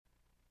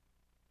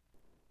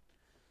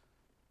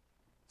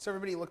So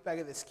everybody look back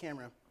at this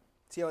camera.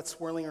 See how it's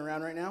swirling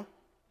around right now?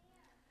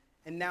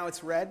 And now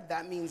it's red.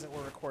 That means that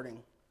we're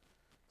recording.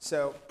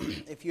 So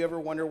if you ever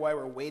wonder why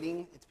we're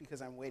waiting, it's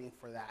because I'm waiting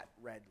for that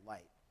red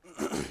light.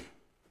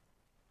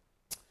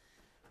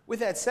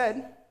 With that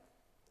said,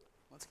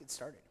 let's get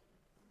started.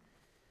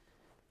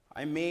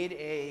 I made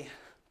a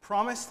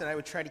promise that I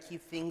would try to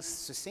keep things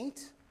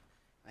succinct.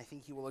 I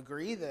think you will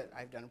agree that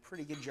I've done a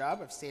pretty good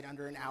job. I've stayed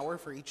under an hour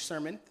for each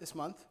sermon this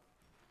month.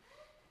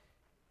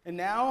 And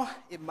now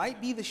it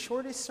might be the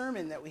shortest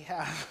sermon that we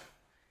have.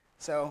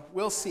 So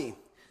we'll see.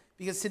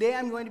 Because today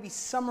I'm going to be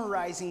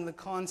summarizing the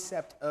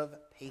concept of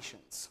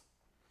patience.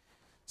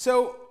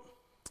 So,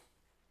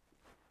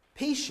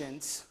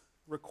 patience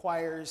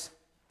requires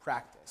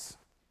practice.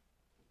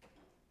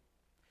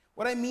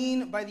 What I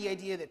mean by the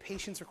idea that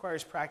patience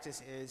requires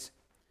practice is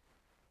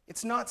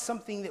it's not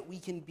something that we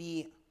can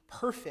be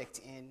perfect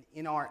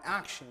in our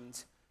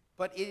actions,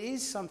 but it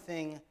is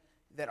something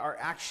that our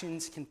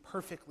actions can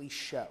perfectly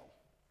show.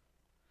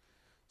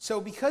 So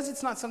because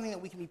it's not something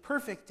that we can be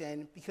perfect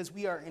in, because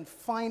we are in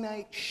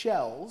finite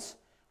shells,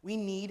 we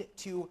need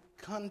to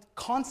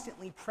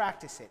constantly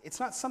practice it. It's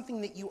not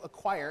something that you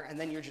acquire and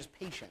then you're just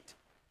patient.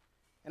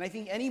 And I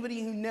think anybody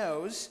who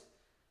knows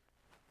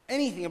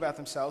anything about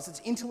themselves, that's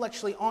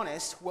intellectually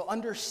honest, will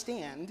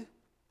understand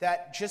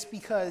that just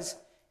because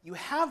you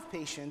have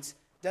patience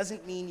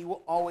doesn't mean you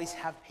will always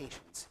have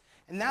patience.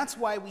 And that's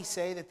why we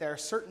say that there are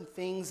certain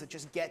things that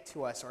just get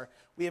to us, or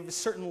we have a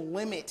certain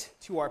limit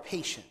to our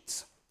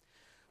patience.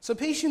 So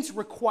patience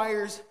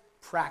requires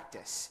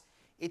practice.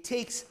 It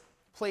takes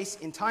place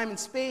in time and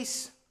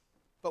space,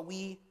 but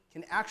we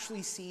can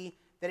actually see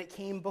that it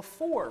came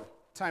before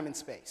time and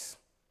space.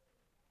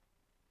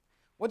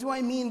 What do I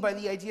mean by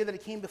the idea that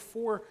it came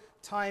before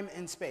time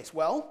and space?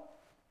 Well,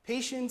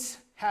 patience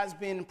has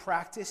been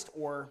practiced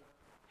or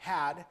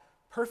had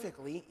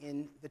perfectly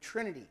in the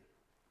Trinity.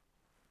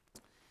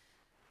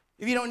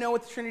 If you don't know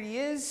what the Trinity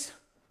is,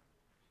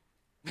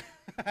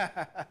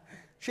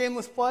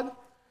 shameless plug.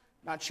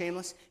 Not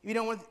shameless. If you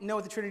don't know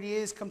what the Trinity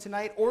is, come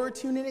tonight or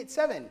tune in at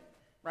 7,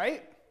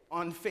 right?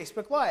 On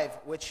Facebook Live,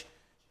 which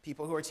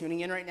people who are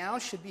tuning in right now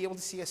should be able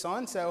to see us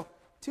on. So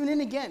tune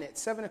in again at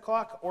 7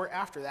 o'clock or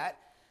after that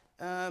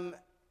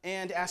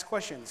and ask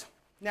questions.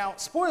 Now,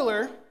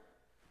 spoiler,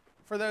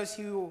 for those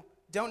who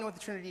don't know what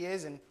the Trinity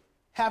is and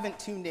haven't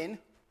tuned in,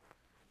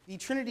 the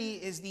Trinity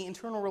is the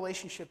internal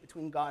relationship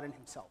between God and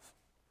himself.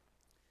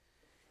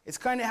 It's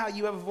kind of how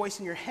you have a voice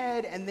in your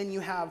head, and then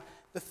you have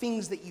the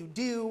things that you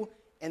do,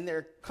 and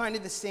they're kind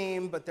of the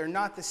same, but they're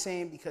not the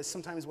same because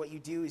sometimes what you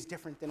do is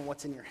different than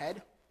what's in your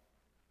head.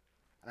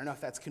 I don't know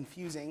if that's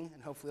confusing,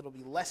 and hopefully it'll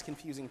be less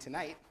confusing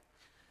tonight.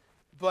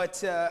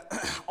 But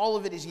all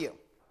of it is you.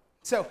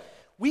 So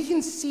we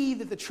can see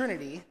that the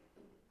Trinity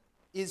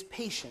is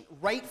patient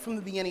right from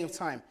the beginning of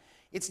time.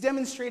 It's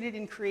demonstrated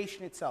in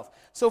creation itself.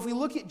 So if we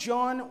look at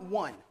John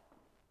 1,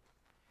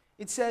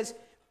 it says,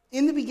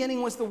 "In the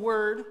beginning was the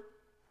Word,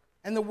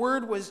 and the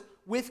Word was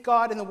with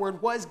God, and the Word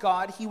was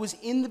God. He was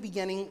in the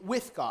beginning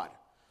with God.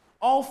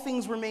 All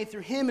things were made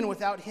through him, and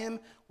without him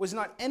was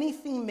not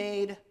anything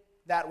made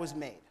that was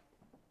made.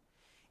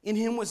 In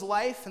him was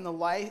life, and the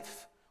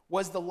life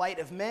was the light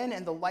of men,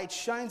 and the light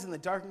shines in the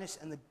darkness,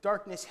 and the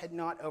darkness had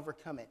not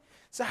overcome it."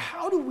 So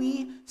how do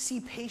we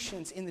see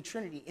patience in the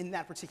Trinity in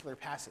that particular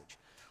passage?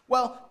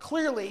 Well,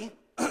 clearly,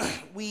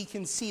 we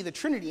can see the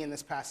Trinity in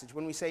this passage.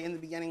 When we say, "In the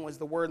beginning was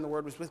the Word, and the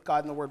Word was with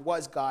God, and the Word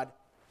was God,"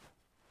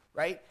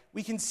 right?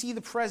 We can see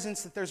the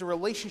presence that there's a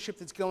relationship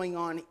that's going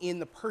on in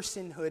the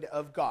personhood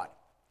of God,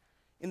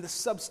 in the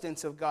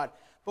substance of God.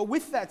 But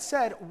with that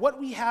said, what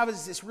we have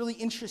is this really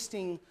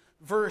interesting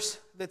verse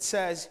that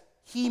says,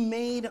 "He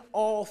made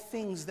all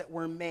things that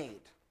were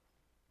made."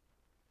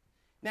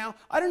 Now,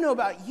 I don't know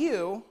about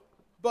you,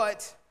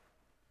 but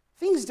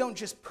things don't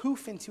just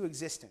poof into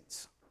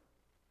existence,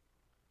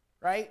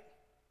 right?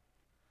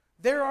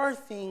 There are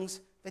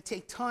things that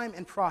take time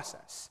and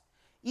process.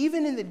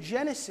 Even in the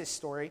Genesis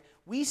story,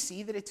 we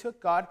see that it took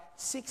God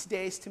 6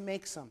 days to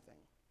make something.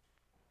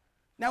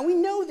 Now, we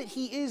know that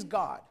he is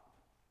God.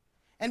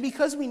 And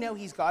because we know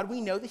he's God, we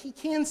know that he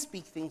can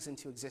speak things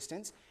into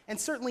existence. And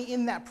certainly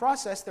in that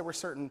process, there were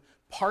certain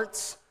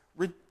parts,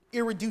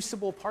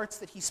 irreducible parts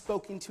that he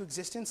spoke into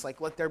existence,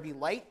 like "let there be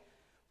light."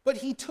 But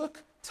he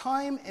took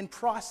time and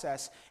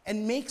process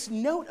and makes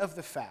note of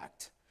the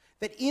fact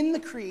that in the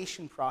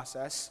creation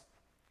process,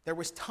 there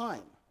was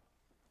time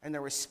and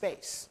there was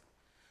space.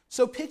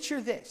 So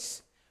picture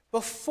this.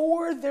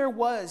 Before there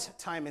was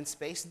time and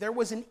space, there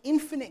was an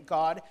infinite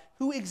God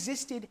who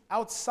existed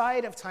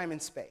outside of time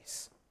and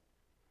space.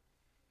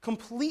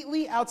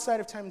 Completely outside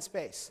of time and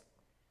space.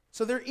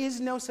 So there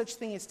is no such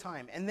thing as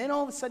time. And then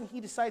all of a sudden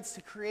he decides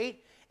to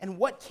create, and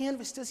what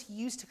canvas does he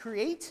use to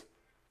create?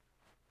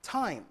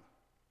 Time.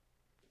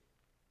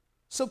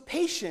 So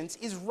patience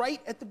is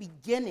right at the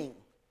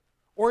beginning,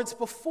 or it's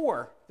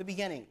before the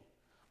beginning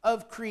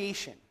of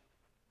creation.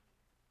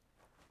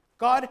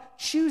 God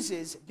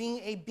chooses, being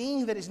a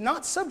being that is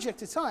not subject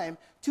to time,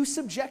 to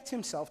subject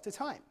himself to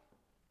time.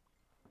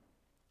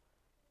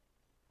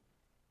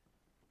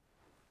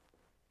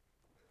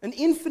 An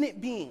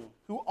infinite being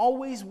who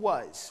always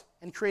was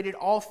and created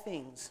all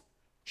things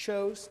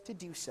chose to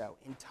do so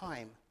in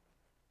time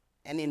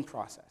and in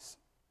process.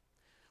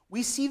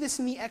 We see this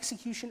in the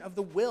execution of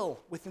the will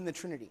within the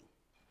Trinity.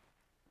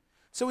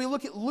 So we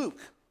look at Luke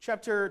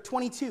chapter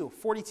 22,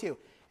 42.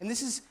 And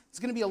it's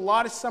going to be a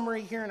lot of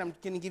summary here, and I'm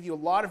going to give you a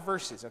lot of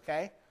verses,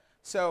 okay?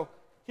 So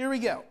here we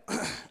go.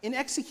 In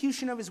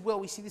execution of his will,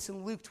 we see this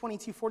in Luke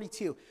 22,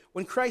 42,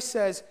 when Christ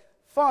says,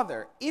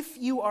 "Father, if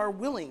you are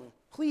willing,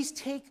 please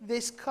take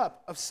this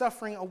cup of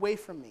suffering away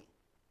from me.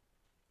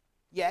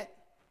 Yet,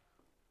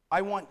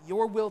 I want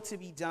your will to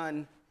be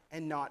done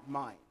and not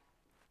mine."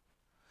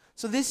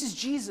 So this is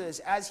Jesus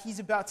as he's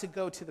about to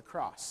go to the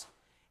cross.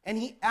 And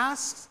he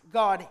asks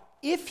God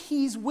if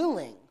he's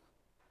willing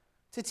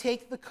to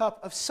take the cup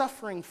of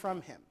suffering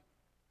from him.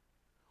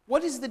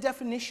 What is the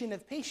definition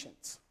of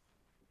patience?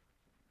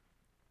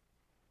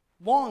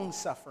 Long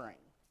suffering,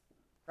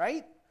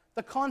 right?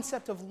 The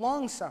concept of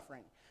long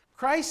suffering.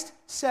 Christ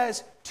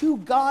says to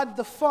God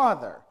the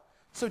Father,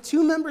 so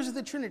two members of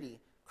the Trinity,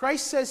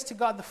 Christ says to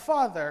God the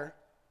Father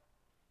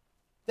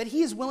that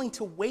he is willing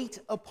to wait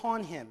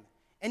upon him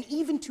and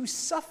even to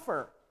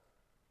suffer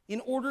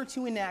in order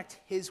to enact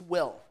his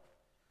will.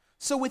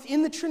 So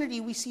within the Trinity,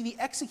 we see the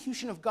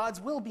execution of God's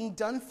will being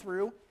done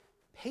through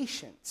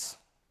patience.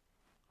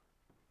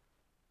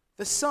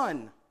 The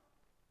Son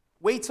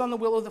waits on the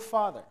will of the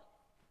Father,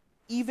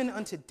 even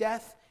unto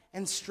death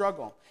and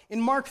struggle. In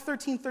Mark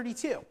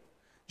 13:32,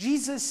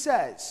 Jesus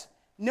says,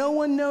 "No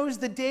one knows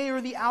the day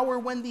or the hour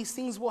when these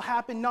things will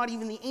happen, not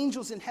even the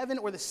angels in heaven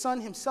or the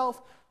Son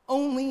himself.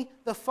 Only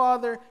the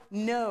Father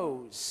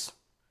knows."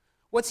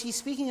 What's he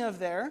speaking of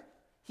there?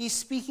 He's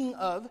speaking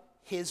of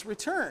his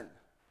return.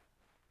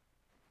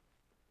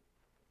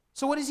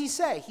 So what does he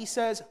say? He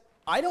says,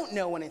 I don't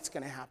know when it's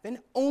going to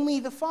happen.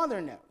 Only the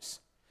Father knows.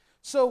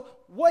 So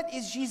what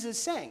is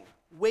Jesus saying?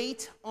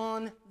 Wait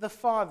on the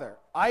Father.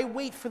 I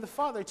wait for the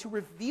Father to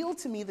reveal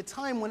to me the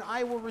time when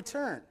I will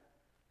return.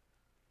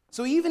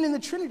 So even in the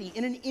Trinity,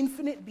 in an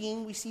infinite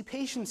being, we see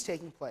patience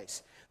taking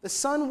place. The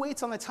Son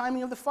waits on the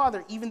timing of the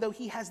Father, even though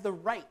he has the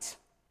right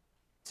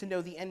to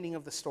know the ending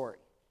of the story.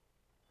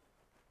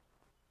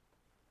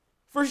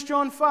 1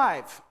 John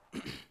 5.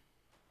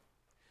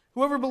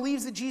 Whoever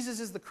believes that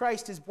Jesus is the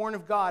Christ is born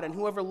of God, and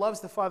whoever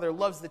loves the Father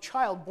loves the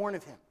child born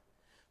of him.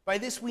 By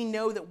this we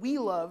know that we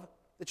love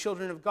the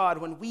children of God,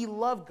 when we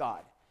love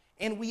God,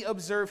 and we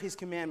observe his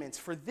commandments.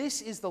 For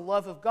this is the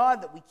love of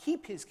God, that we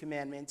keep his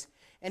commandments,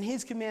 and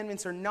his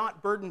commandments are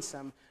not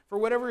burdensome. For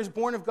whatever is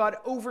born of God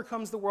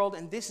overcomes the world,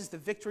 and this is the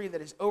victory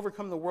that has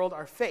overcome the world,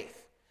 our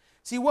faith.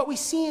 See, what we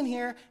see in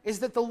here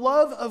is that the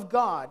love of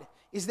God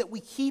is that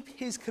we keep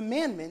his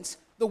commandments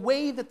the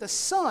way that the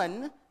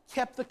Son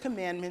kept the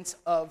commandments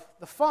of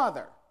the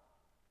Father.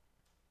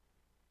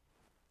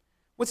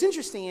 What's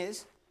interesting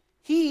is,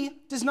 he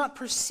does not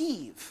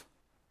perceive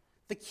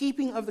the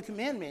keeping of the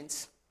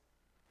commandments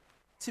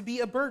to be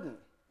a burden,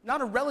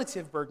 not a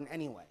relative burden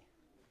anyway.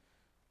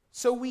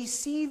 So we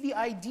see the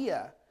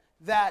idea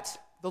that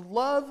the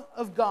love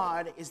of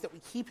God is that we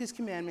keep his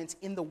commandments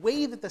in the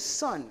way that the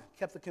Son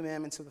kept the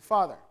commandments of the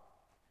Father.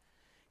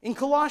 In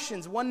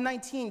Colossians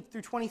 1:19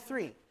 through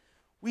 23,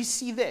 we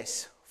see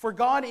this. For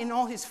God in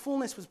all his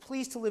fullness was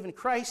pleased to live in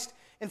Christ,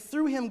 and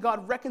through him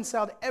God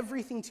reconciled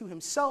everything to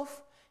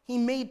himself. He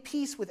made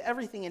peace with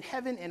everything in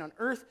heaven and on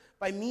earth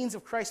by means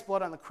of Christ's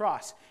blood on the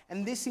cross.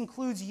 And this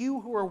includes you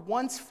who were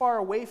once far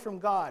away from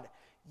God.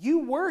 You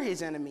were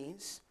his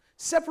enemies,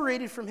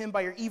 separated from him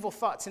by your evil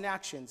thoughts and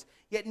actions.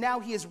 Yet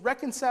now he has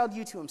reconciled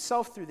you to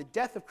himself through the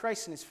death of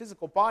Christ in his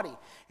physical body.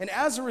 And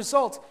as a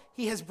result,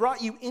 he has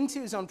brought you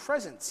into his own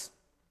presence.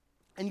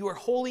 And you are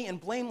holy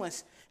and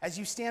blameless as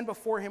you stand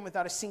before him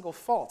without a single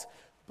fault.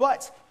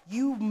 But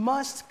you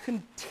must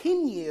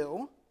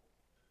continue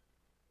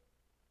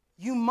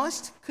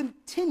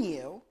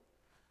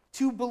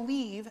to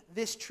believe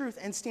this truth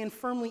and stand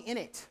firmly in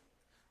it.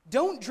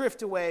 Don't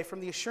drift away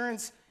from the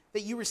assurance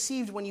that you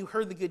received when you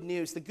heard the good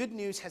news. The good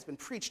news has been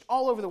preached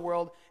all over the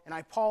world, and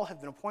I, Paul, have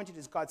been appointed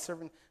as God's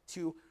servant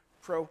to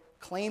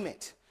proclaim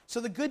it. So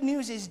the good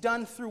news is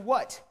done through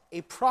what?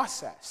 A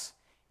process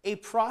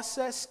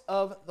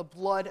of the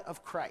blood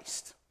of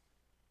Christ.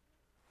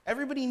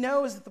 Everybody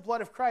knows that the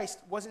blood of Christ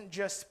wasn't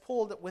just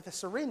pulled with a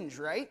syringe,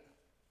 right?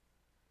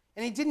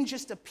 And it didn't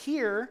just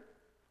appear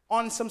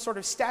on some sort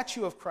of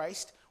statue of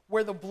Christ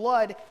where the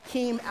blood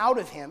came out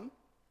of him.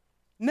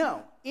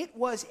 No, it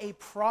was a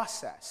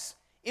process.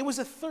 It was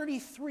a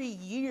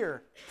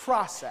 33-year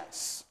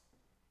process.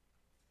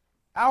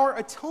 Our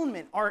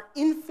atonement, our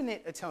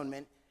infinite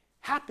atonement,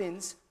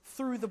 happens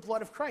through the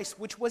blood of Christ,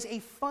 which was a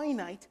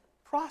finite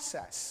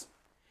process.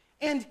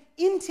 And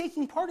in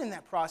taking part in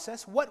that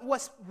process, what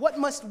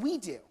must we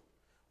do?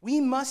 We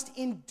must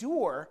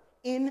endure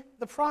in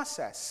the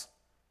process.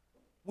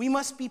 We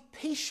must be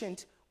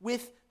patient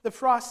with the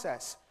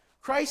process.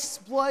 Christ's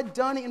blood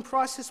done in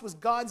process was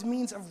God's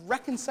means of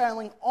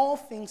reconciling all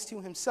things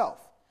to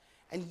himself.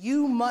 And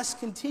you must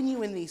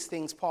continue in these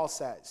things, Paul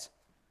says.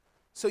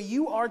 So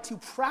you are to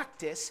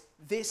practice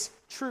this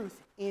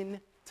truth in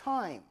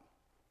time.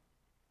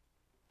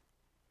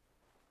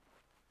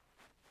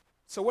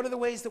 So what are the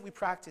ways that we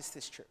practice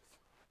this truth?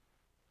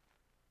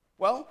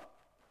 Well,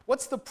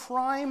 what's the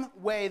prime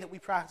way that we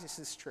practice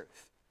this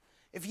truth?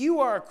 If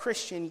you are a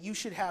Christian, you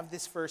should have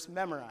this verse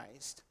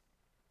memorized.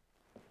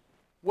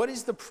 What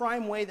is the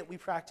prime way that we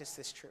practice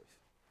this truth?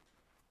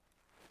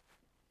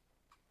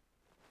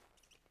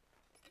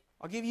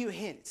 I'll give you a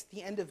hint. It's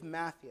the end of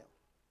Matthew.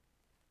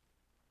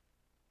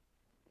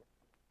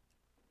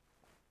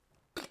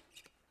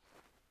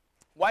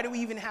 Why do we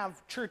even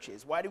have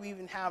churches? Why do we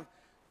even have...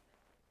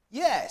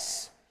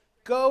 Yes,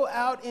 go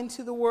out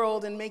into the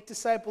world and make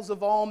disciples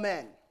of all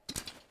men.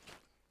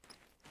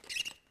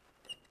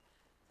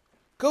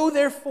 Go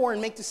therefore and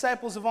make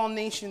disciples of all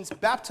nations,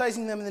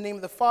 baptizing them in the name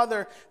of the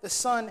Father, the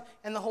Son,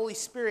 and the Holy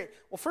Spirit.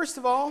 Well, first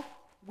of all,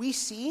 we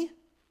see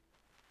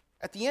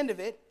at the end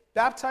of it,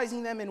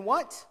 baptizing them in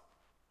what?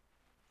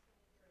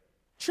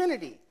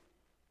 Trinity.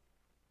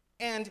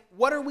 And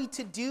what are we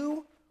to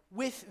do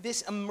with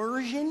this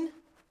immersion?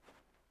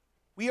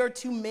 We are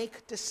to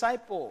make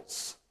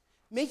disciples.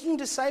 Making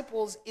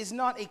disciples is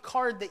not a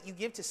card that you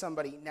give to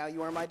somebody. Now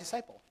you are my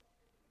disciple.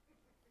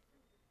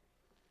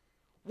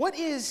 What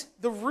is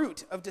the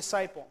root of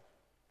disciple?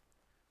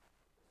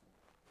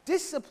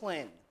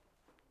 Discipline.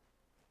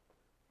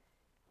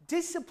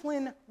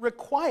 Discipline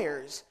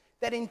requires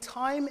that in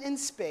time and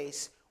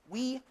space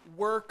we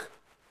work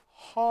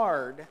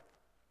hard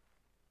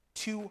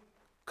to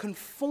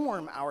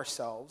conform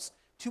ourselves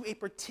to a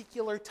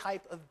particular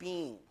type of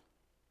being.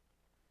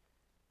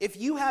 If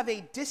you have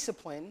a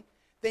discipline,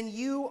 then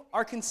you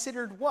are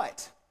considered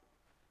what?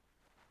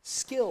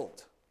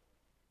 Skilled.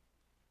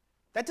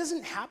 That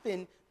doesn't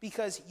happen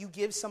because you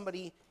give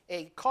somebody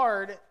a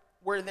card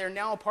where they're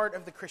now a part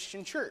of the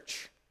Christian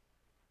church.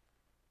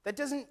 That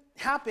doesn't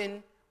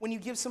happen when you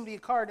give somebody a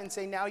card and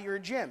say, now you're a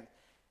gym,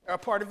 or a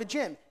part of a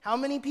gym. How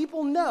many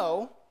people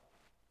know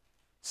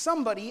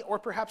somebody, or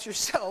perhaps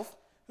yourself,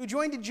 who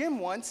joined a gym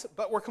once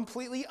but were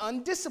completely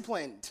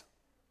undisciplined?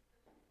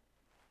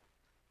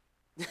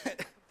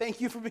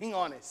 Thank you for being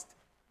honest.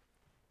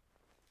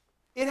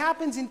 It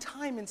happens in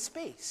time and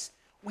space.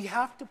 We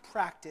have to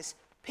practice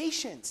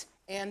patience.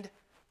 And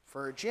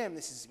for a gym,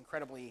 this is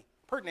incredibly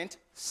pertinent,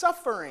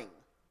 suffering.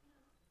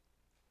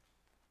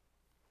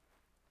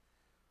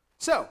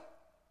 So,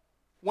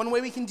 one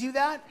way we can do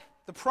that,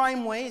 the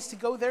prime way, is to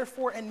go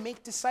therefore and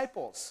make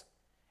disciples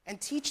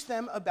and teach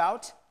them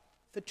about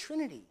the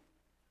Trinity,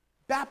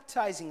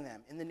 baptizing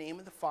them in the name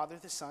of the Father,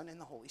 the Son, and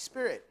the Holy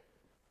Spirit.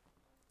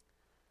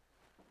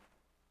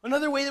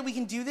 Another way that we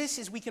can do this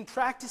is we can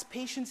practice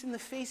patience in the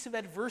face of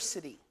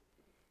adversity.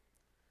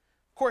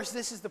 Of course,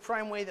 this is the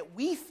prime way that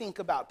we think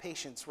about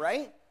patience,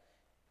 right?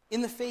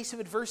 In the face of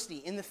adversity,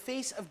 in the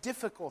face of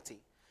difficulty.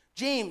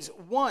 James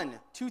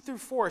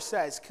 1:2-4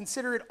 says,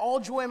 "Consider it all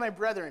joy, my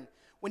brethren,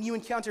 when you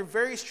encounter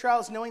various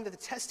trials, knowing that the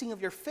testing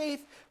of your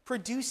faith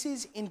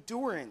produces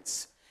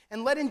endurance.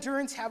 And let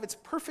endurance have its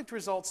perfect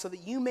results, so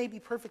that you may be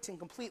perfect and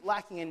complete,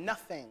 lacking in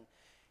nothing."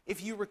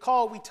 If you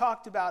recall, we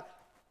talked about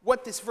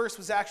what this verse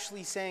was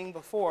actually saying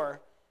before,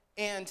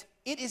 and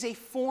it is a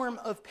form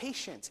of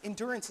patience.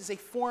 Endurance is a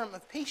form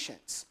of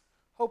patience.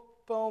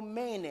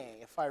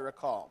 Hopomene, if I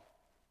recall.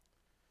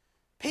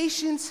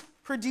 Patience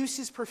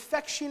produces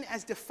perfection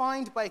as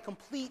defined by a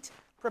complete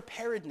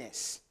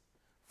preparedness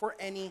for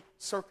any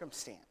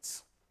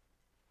circumstance.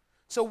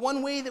 So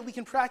one way that we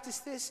can practice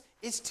this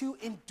is to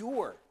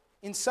endure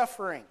in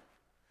suffering.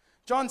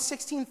 John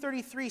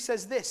 16:33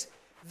 says this,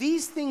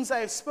 "These things I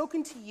have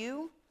spoken to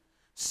you,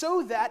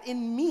 so that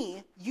in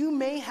me you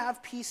may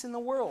have peace in the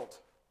world.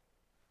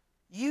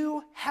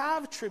 You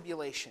have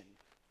tribulation,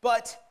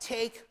 but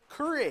take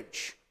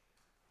courage.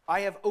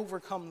 I have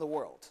overcome the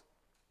world."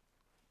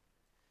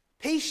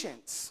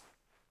 Patience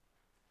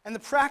and the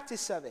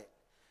practice of it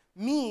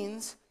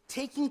means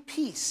taking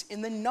peace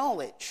in the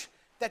knowledge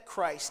that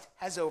Christ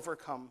has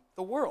overcome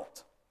the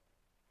world.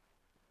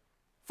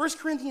 1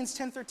 Corinthians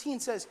 10:13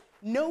 says,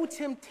 "No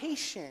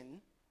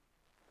temptation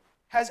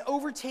has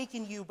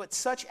overtaken you but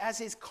such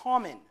as is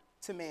common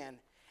to man.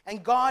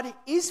 And God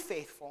is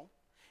faithful,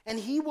 and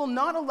he will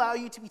not allow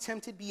you to be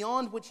tempted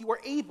beyond what you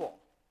are able.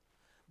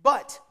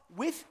 But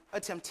with a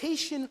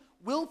temptation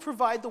will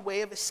provide the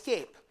way of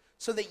escape,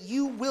 so that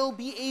you will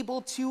be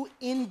able to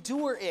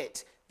endure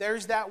it."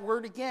 There's that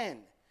word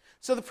again.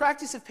 So the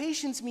practice of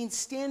patience means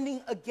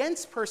standing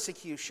against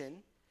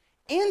persecution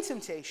and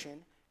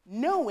temptation,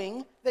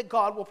 knowing that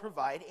God will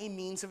provide a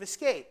means of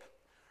escape.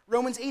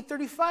 Romans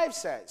 8:35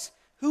 says,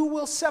 "Who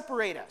will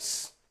separate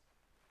us?"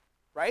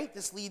 Right?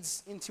 This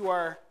leads into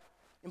our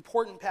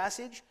important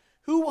passage.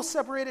 "Who will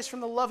separate us from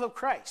the love of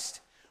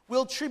Christ?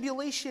 Will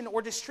tribulation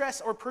or distress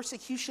or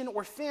persecution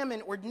or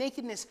famine or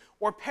nakedness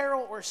or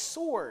peril or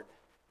sword?"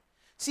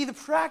 See, the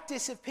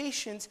practice of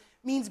patience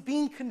means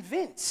being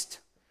convinced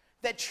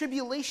that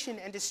tribulation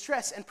and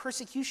distress and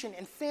persecution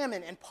and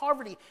famine and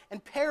poverty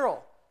and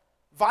peril,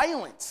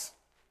 violence,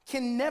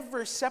 can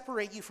never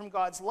separate you from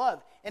God's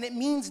love. And it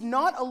means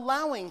not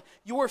allowing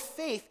your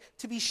faith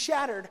to be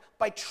shattered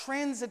by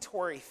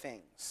transitory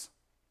things.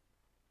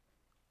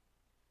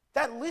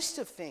 That list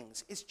of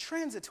things is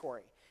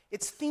transitory.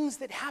 It's things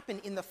that happen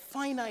in the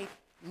finite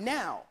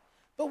now,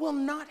 but will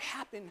not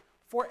happen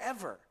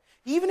forever.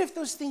 Even if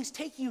those things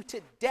take you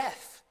to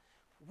death,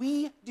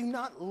 we do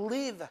not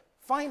live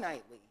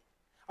finitely.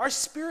 Our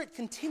spirit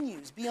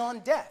continues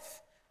beyond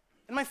death.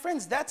 And my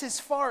friends, that's as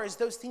far as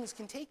those things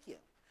can take you.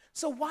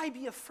 So why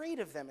be afraid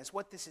of them is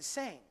what this is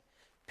saying.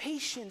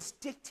 Patience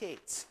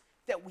dictates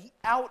that we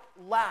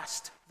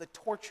outlast the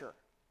torture.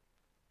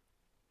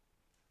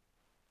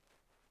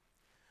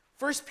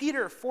 1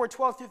 Peter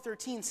 4:12 through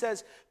 13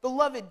 says,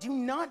 "Beloved, do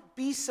not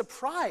be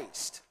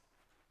surprised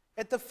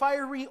at the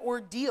fiery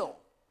ordeal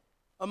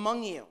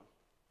among you,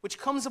 which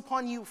comes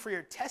upon you for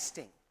your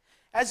testing,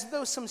 as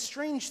though some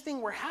strange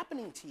thing were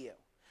happening to you.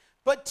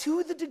 But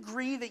to the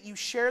degree that you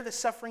share the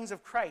sufferings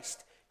of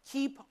Christ,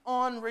 keep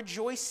on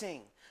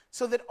rejoicing,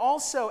 so that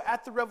also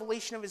at the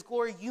revelation of his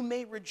glory you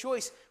may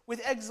rejoice with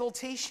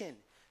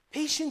exultation."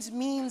 Patience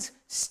means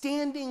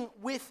standing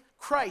with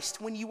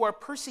Christ when you are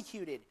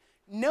persecuted,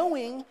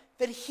 knowing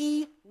that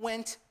he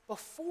went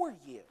before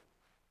you,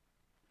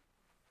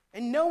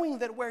 and knowing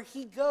that where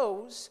he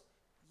goes,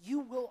 you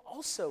will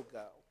also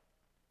go.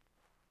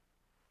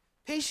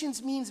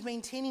 Patience means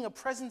maintaining a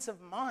presence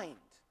of mind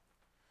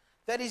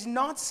that is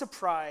not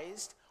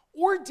surprised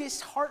or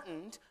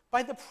disheartened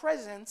by the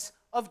presence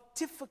of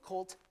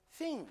difficult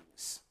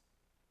things,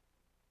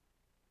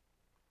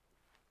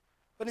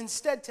 but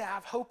instead to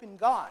have hope in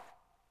God,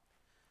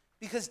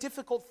 because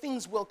difficult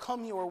things will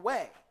come your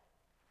way.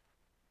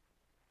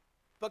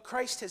 But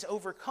Christ has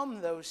overcome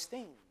those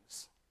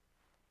things.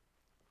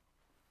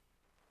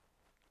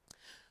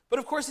 But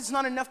of course, it's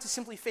not enough to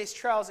simply face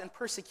trials and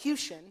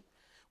persecution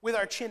with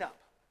our chin up.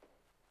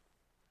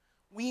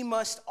 We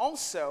must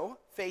also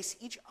face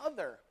each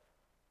other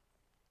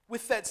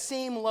with that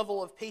same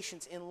level of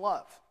patience in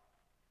love.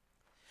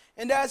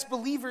 And as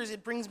believers,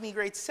 it brings me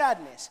great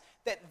sadness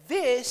that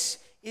this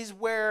is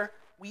where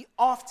we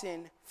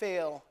often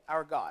fail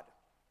our God.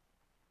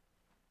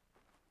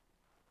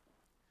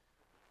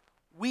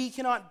 We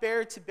cannot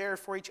bear to bear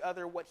for each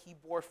other what he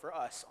bore for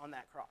us on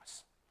that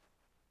cross.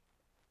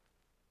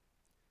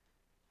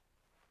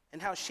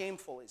 And how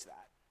shameful is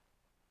that?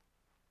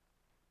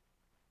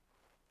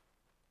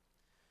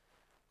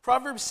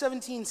 Proverbs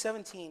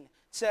 17:17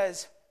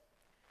 says,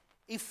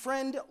 "A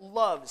friend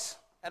loves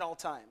at all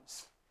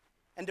times,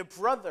 and a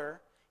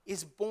brother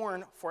is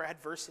born for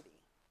adversity."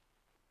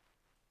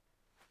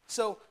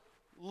 So,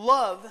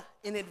 love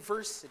in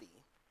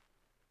adversity,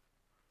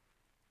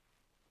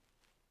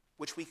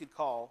 which we could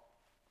call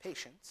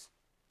patience,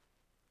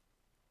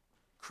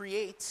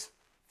 creates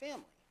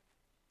family.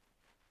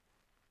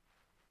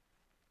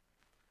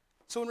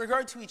 So in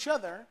regard to each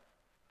other,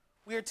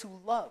 we are to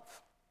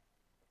love.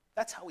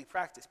 That's how we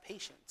practice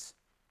patience.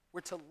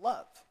 We're to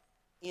love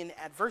in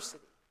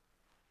adversity.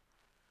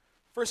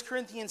 1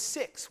 Corinthians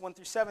 6:1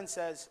 through 7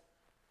 says,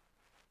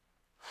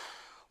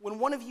 "When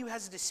one of you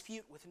has a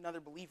dispute with another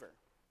believer,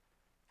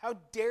 how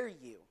dare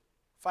you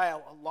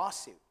file a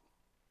lawsuit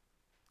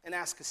and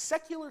ask a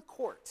secular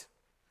court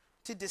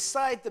to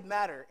decide the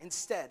matter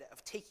instead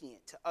of taking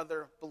it to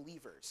other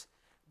believers?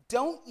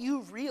 Don't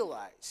you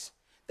realize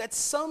that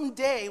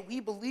someday we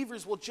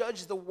believers will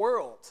judge the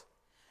world?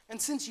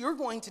 And since you're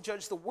going to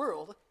judge the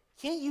world,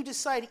 can't you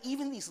decide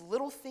even these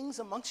little things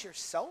amongst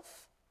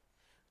yourself?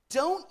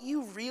 Don't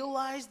you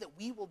realize that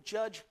we will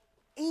judge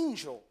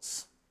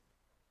angels?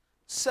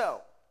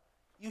 So,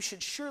 you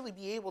should surely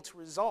be able to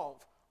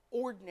resolve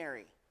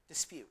ordinary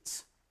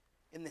disputes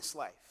in this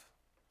life.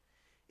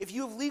 If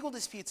you have legal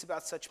disputes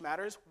about such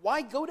matters,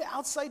 why go to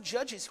outside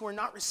judges who are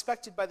not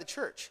respected by the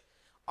church?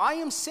 I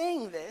am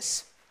saying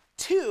this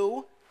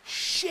to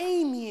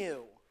shame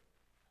you."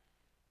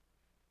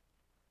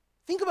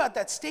 Think about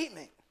that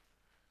statement.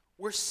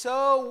 We're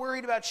so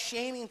worried about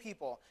shaming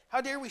people. How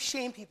dare we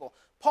shame people?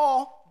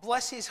 Paul,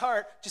 bless his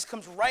heart, just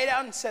comes right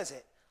out and says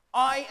it.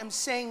 I am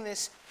saying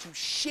this to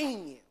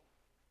shame you.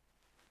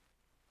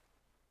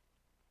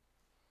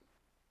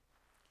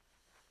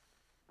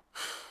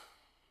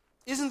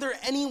 Isn't there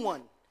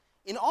anyone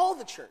in all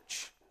the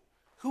church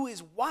who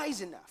is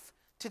wise enough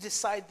to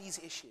decide these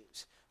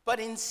issues? But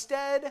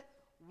instead,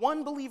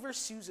 one believer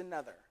sues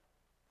another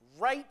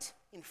right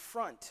in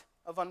front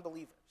of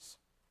unbelievers.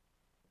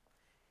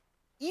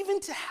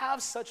 Even to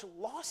have such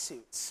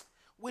lawsuits,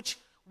 which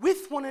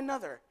with one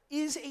another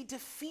is a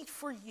defeat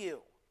for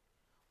you,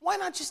 why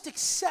not just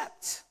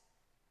accept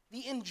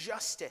the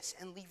injustice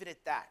and leave it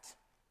at that?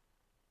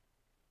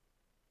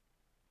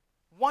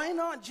 Why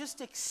not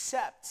just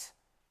accept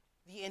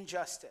the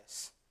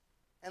injustice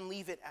and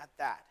leave it at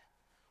that?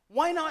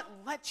 Why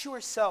not let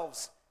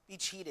yourselves be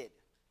cheated?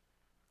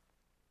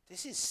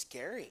 This is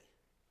scary.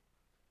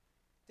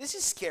 This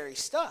is scary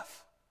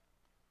stuff.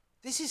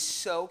 This is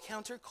so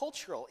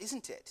countercultural,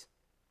 isn't it?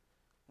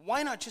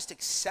 Why not just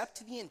accept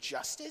the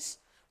injustice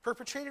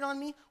perpetrated on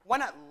me? Why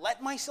not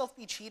let myself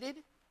be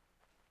cheated?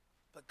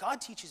 But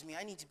God teaches me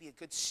I need to be a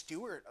good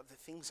steward of the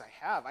things I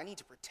have. I need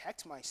to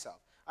protect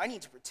myself. I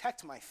need to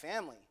protect my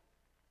family.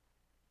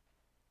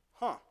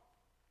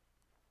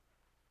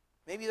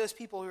 Maybe those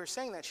people who are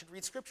saying that should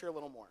read Scripture a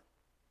little more.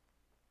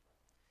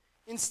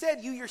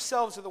 Instead, you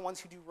yourselves are the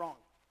ones who do wrong.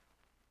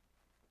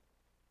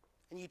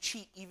 and you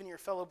cheat even your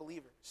fellow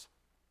believers.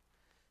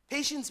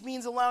 Patience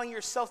means allowing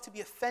yourself to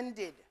be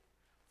offended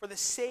for the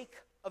sake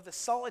of the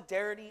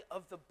solidarity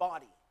of the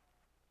body.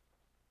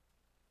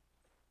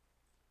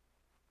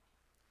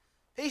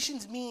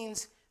 Patience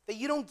means that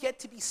you don't get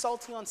to be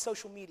salty on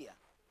social media.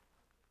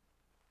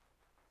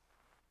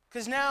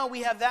 Because now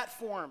we have that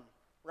form,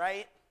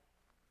 right?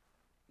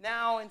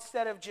 Now,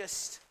 instead of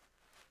just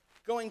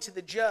going to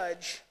the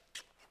judge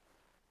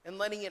and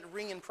letting it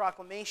ring in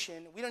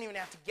proclamation, we don't even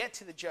have to get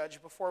to the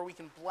judge before we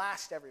can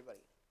blast everybody.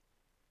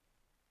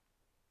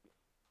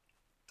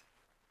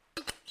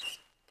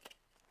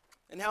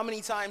 And how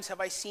many times have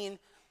I seen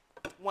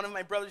one of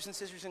my brothers and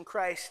sisters in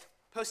Christ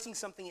posting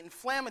something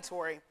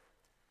inflammatory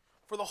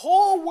for the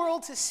whole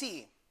world to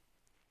see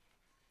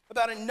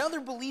about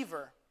another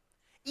believer,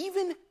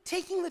 even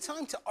taking the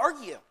time to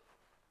argue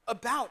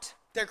about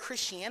their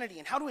Christianity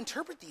and how to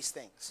interpret these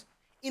things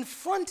in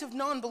front of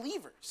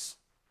non-believers.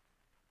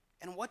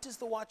 And what does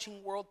the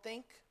watching world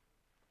think?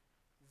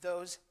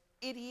 Those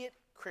idiot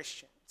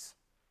Christians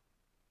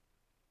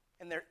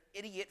and their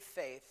idiot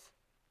faith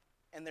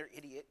and their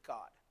idiot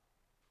God.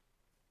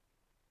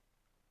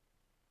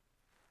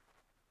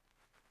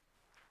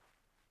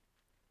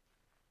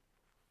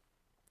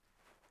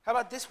 How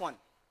about this one?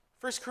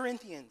 1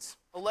 Corinthians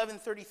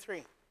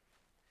 11:33.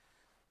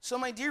 So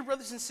my dear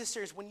brothers and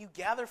sisters, when you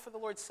gather for the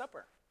Lord's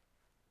Supper,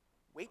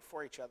 wait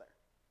for each other.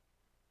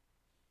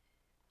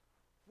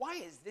 Why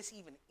is this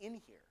even in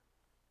here?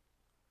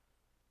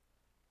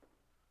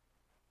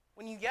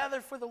 When you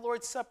gather for the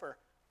Lord's Supper,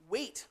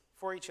 wait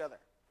for each other.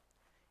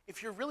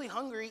 If you're really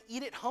hungry,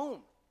 eat at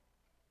home.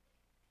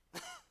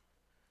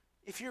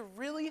 If you're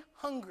really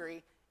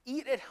hungry,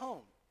 eat at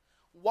home.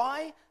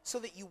 Why? So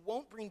that you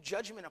won't bring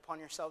judgment upon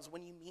yourselves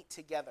when you meet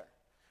together.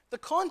 The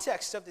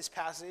context of this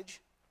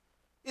passage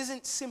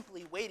isn't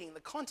simply waiting.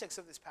 The context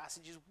of this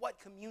passage is what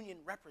communion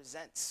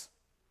represents.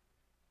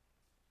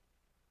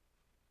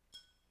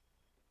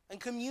 And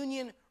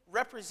communion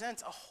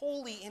represents a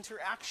holy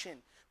interaction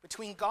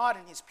between God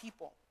and his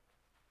people.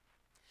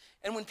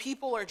 And when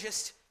people are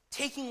just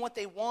taking what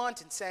they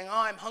want and saying, oh,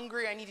 I'm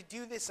hungry, I need to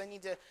do this, I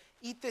need to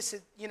eat this,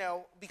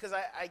 because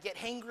I get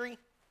hangry,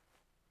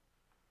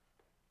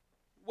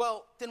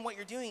 well, then what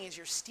you're doing is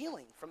you're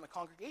stealing from the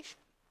congregation.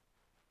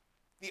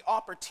 The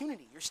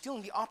opportunity. You're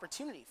stealing the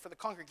opportunity for the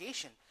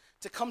congregation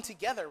to come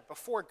together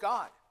before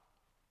God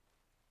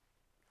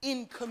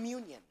in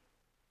communion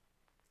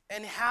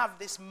and have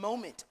this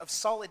moment of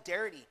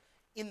solidarity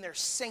in their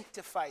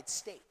sanctified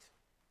state.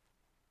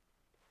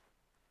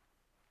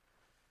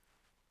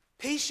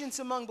 Patience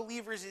among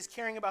believers is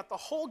caring about the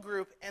whole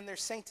group and their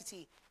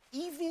sanctity,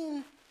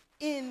 even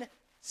in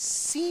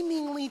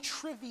seemingly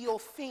trivial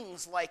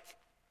things like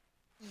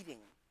eating.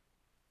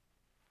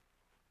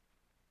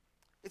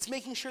 It's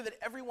making sure that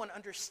everyone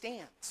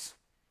understands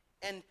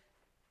and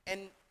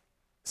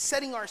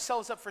setting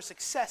ourselves up for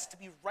success to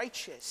be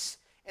righteous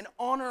and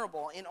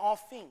honorable in all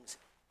things,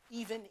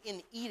 even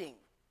in eating.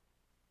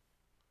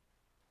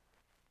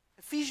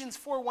 Ephesians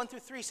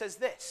 4:1-3 says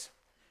this,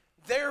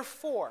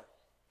 therefore,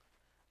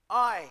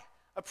 I,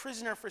 a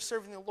prisoner for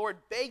serving the Lord,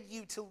 beg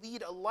you to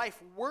lead a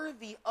life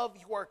worthy of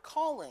your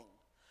calling,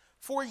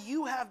 for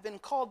you have been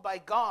called by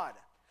God.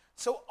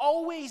 So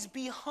always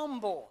be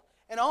humble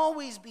and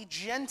always be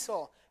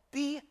gentle.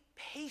 Be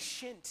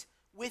patient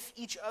with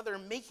each other,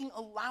 making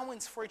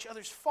allowance for each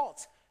other's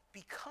faults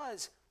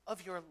because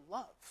of your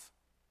love.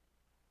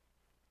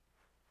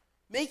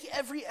 Make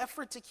every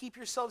effort to keep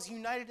yourselves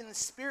united in the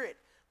Spirit,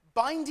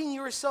 binding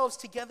yourselves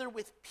together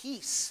with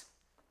peace.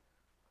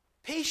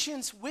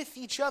 Patience with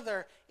each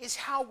other is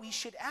how we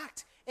should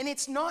act. And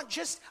it's not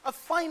just a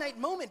finite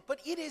moment,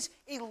 but it is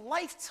a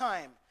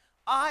lifetime.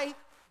 I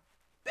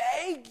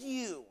beg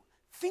you.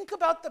 Think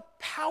about the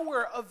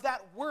power of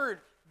that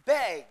word,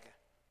 beg.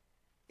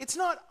 It's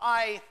not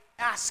I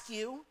ask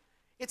you.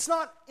 It's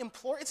not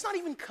implore. It's not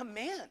even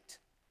command.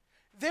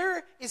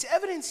 There is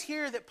evidence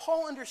here that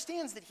Paul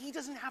understands that he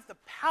doesn't have the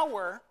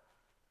power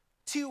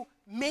to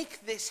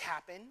make this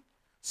happen.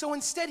 So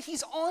instead,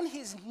 he's on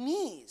his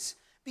knees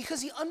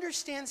because he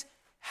understands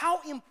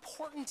how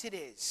important it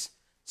is.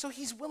 So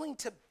he's willing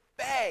to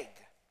beg.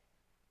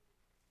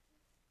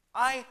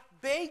 I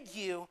beg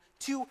you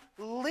to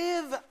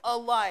live a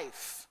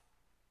life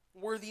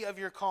worthy of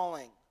your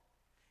calling.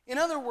 In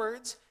other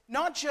words,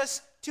 not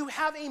just to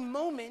have a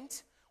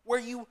moment where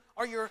you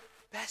are your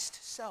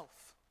best self,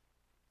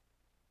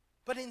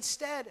 but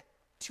instead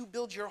to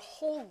build your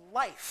whole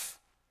life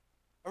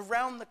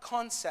around the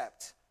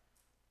concept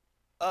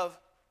of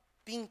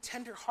being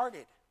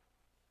tender-hearted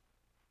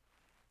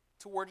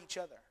toward each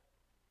other,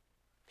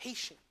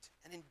 patient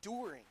and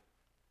enduring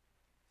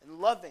and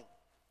loving.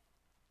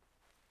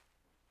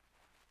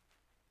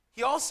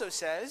 He also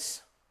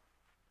says,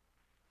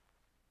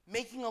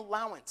 making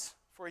allowance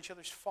for each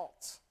other's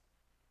faults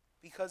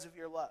because of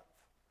your love.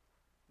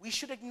 We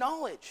should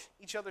acknowledge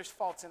each other's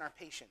faults in our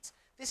patience.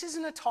 This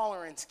isn't a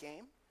tolerance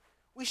game.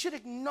 We should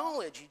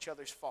acknowledge each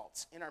other's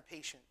faults in our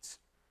patience.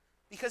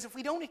 Because if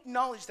we don't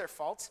acknowledge their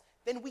faults,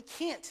 then we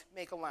can't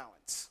make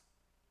allowance.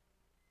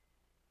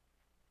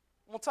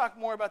 We'll talk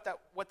more about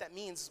what that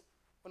means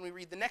when we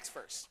read the next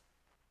verse,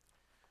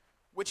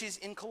 which is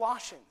in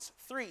Colossians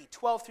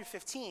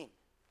 3:12-15.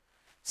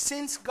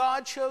 Since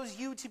God chose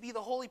you to be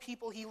the holy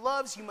people he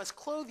loves, you must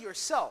clothe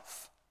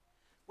yourself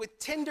with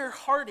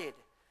tender-hearted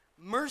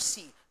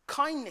mercy,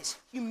 kindness,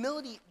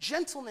 humility,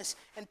 gentleness,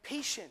 and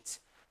patience.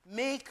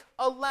 Make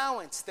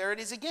allowance, there it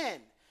is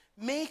again,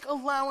 make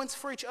allowance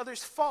for each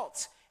other's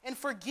faults and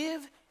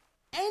forgive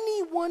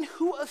anyone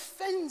who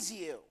offends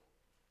you.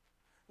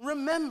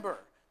 Remember,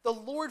 the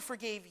Lord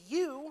forgave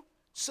you,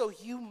 so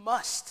you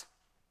must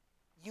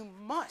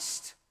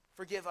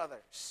forgive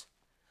others.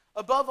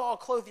 Above all,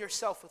 clothe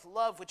yourself with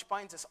love, which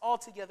binds us all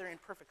together in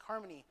perfect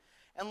harmony.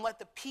 And let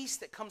the peace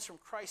that comes from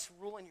Christ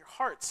rule in your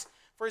hearts.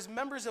 For as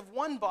members of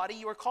one body,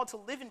 you are called to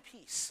live in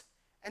peace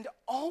and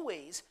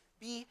always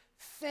be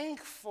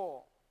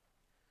thankful.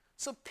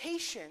 So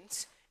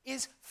patience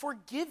is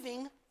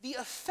forgiving the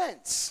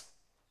offense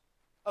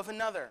of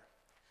another.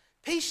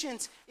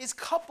 Patience is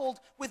coupled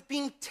with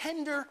being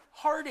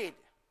tender-hearted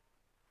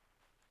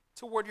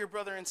toward your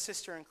brother and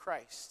sister in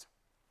Christ.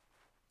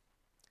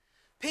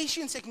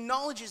 Patience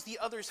acknowledges the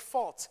other's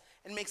faults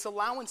and makes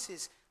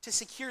allowances to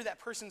secure that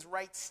person's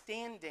right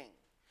standing.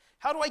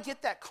 How do I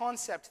get that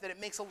concept that it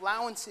makes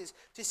allowances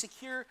to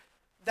secure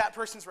that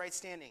person's right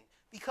standing?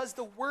 Because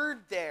the word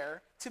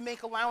there, to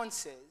make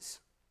allowances,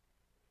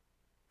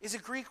 is a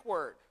Greek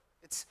word.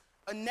 It's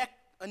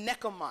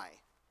anekomai.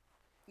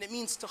 And it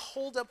means to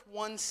hold up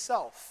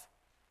oneself,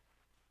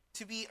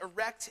 to be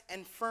erect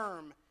and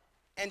firm,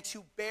 and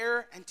to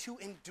bear and to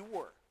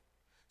endure.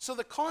 So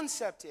the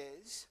concept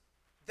is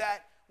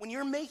that when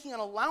you're making an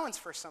allowance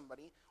for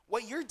somebody,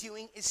 what you're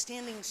doing is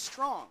standing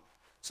strong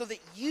so that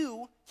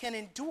you can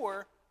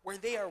endure where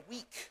they are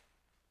weak.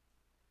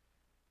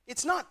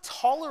 It's not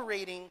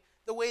tolerating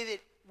the way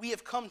that we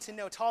have come to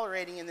know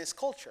tolerating in this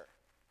culture.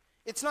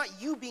 It's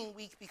not you being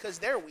weak because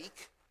they're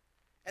weak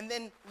and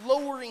then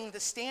lowering the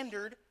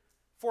standard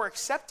for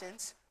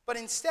acceptance, but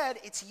instead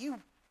it's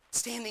you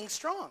standing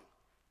strong,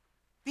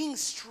 being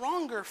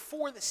stronger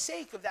for the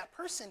sake of that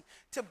person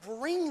to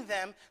bring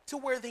them to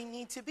where they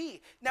need to be.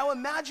 Now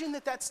imagine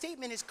that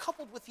statement is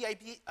coupled with the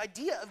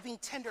idea of being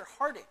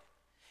tender-hearted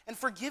and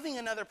forgiving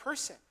another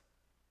person.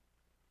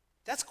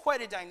 That's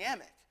quite a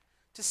dynamic.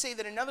 To say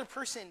that another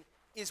person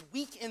is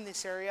weak in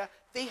this area,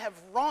 they have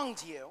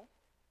wronged you,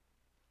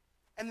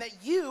 and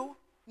that you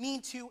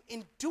need to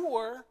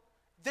endure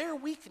their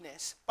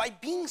weakness by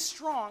being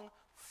strong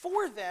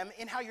for them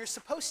in how you're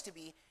supposed to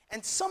be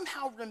and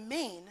somehow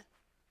remain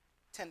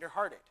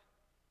tender-hearted.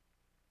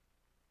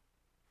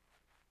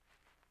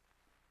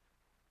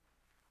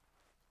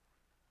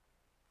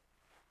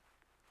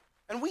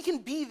 And we can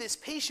be this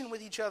patient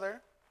with each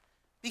other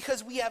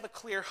because we have a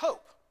clear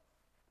hope.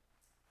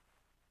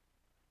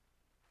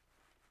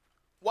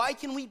 Why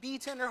can we be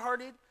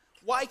tender-hearted?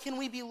 Why can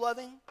we be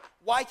loving?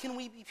 Why can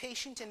we be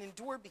patient and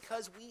endure?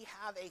 Because we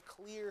have a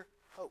clear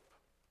hope.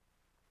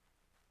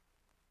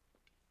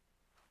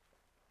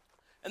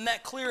 And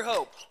that clear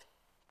hope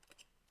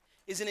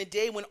is in a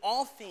day when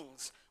all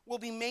things will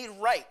be made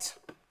right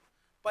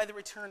by the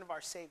return of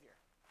our Savior.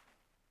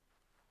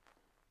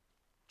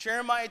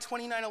 Jeremiah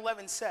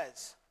 29:11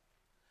 says,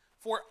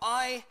 "For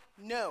I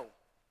know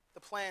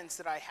the plans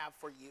that I have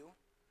for you,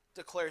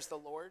 declares the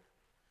Lord,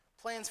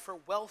 plans for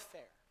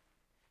welfare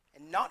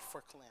and not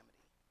for calamity,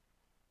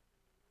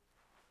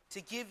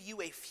 to give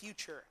you a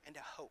future and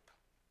a hope."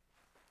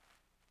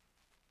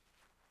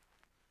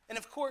 And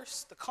of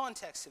course, the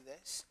context of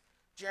this,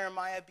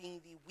 Jeremiah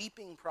being the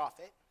weeping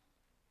prophet,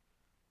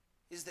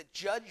 is that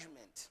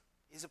judgment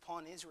is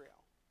upon Israel.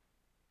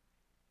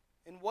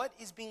 And what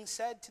is being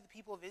said to the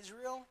people of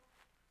Israel?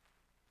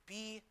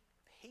 Be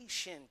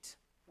patient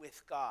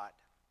with God.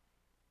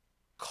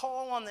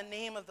 Call on the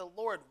name of the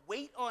Lord.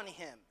 Wait on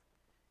him.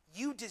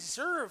 You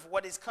deserve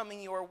what is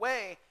coming your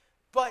way,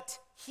 but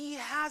he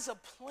has a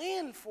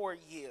plan for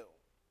you.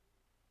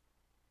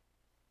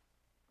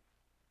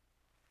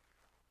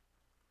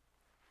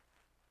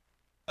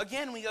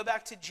 Again, we go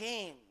back to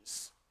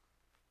James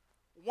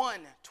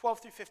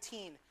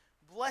 1:12-15.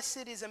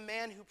 Blessed is a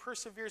man who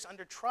perseveres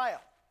under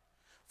trial,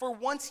 for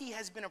once he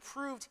has been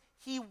approved,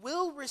 he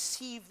will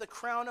receive the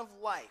crown of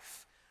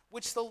life,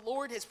 which the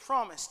Lord has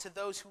promised to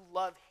those who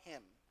love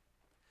him.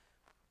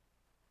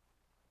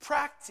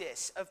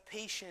 Practice of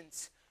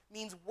patience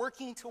means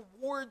working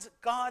towards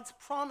God's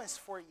promise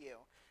for you,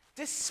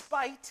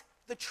 despite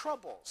the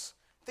troubles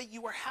that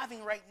you are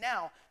having right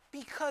now,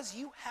 because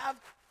you have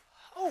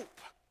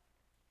hope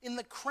in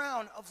the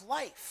crown of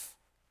life.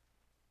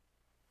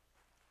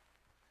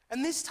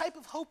 And this type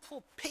of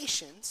hopeful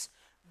patience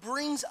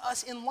brings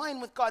us in line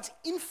with God's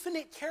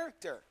infinite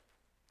character,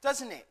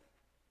 doesn't it?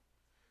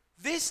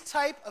 This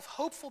type of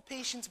hopeful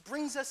patience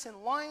brings us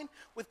in line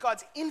with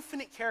God's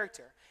infinite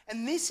character.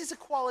 And this is a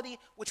quality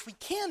which we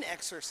can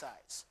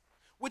exercise,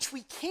 which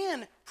we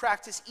can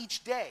practice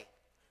each day.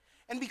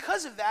 And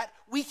because of that,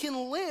 we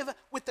can live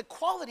with the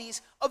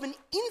qualities of an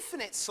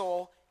infinite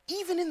soul,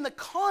 even in the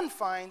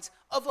confines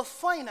of a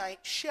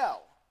finite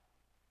shell.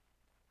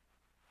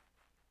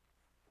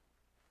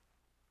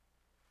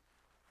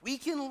 We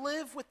can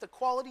live with the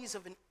qualities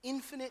of an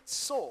infinite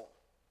soul,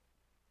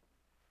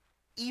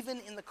 even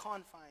in the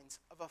confines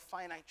of a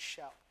finite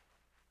shell.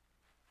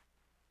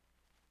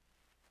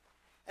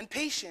 And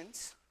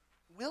patience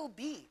will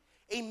be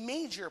a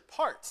major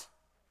part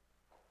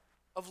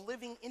of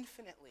living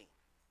infinitely.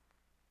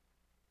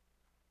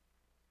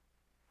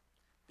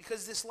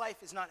 Because this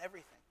life is not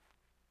everything.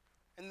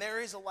 And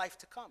there is a life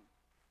to come.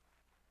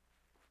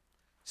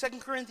 2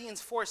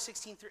 Corinthians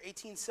 4:16 through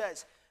 18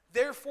 says,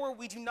 "Therefore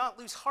we do not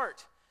lose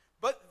heart,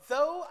 but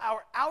though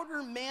our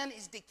outer man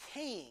is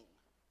decaying,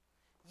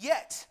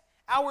 yet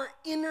our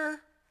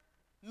inner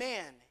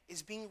man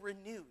is being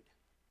renewed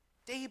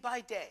day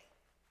by day.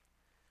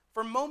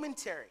 For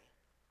momentary,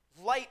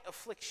 light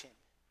affliction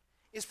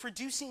is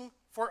producing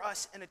for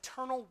us an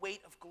eternal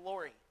weight of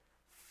glory,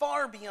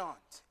 far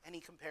beyond any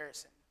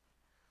comparison.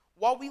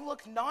 While we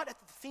look not at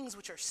the things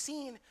which are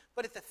seen,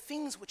 but at the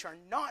things which are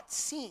not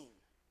seen.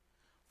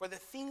 For the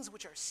things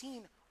which are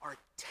seen are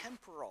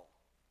temporal.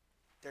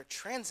 They're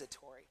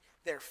transitory.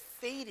 They're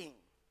fading.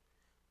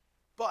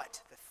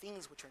 But the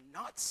things which are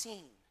not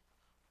seen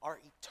are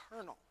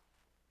eternal."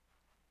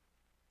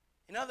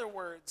 In other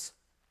words,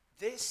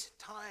 this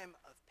time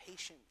of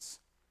patience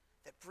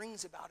that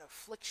brings about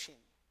affliction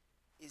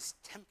is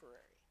temporary.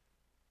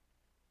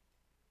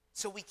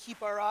 So we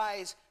keep our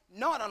eyes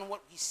not on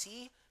what we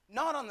see,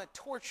 not on the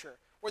torture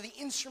or the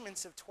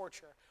instruments of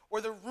torture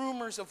or the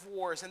rumors of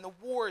wars and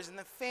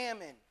the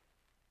famine,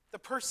 the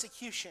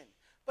persecution,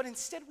 but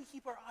instead we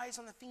keep our eyes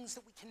on the things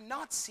that we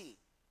cannot see,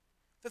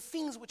 the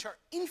things which are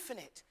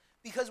infinite,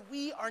 because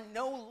we are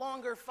no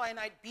longer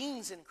finite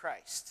beings in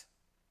Christ.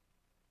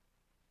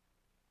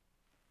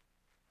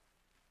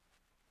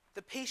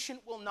 The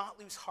patient will not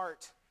lose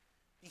heart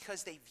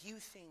because they view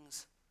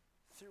things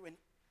through an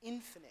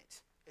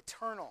infinite,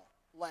 eternal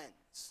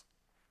lens.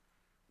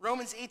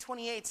 Romans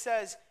 8:28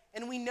 says,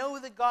 "And we know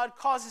that God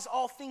causes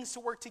all things to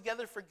work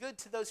together for good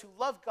to those who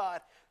love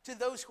God, to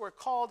those who are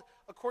called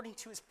according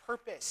to his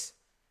purpose."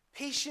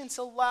 Patience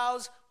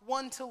allows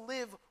one to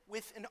live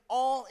with an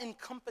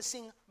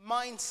all-encompassing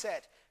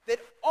mindset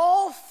that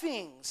all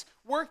things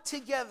work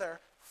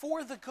together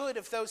for the good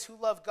of those who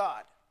love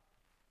God.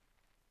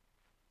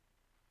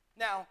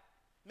 Now,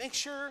 make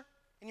sure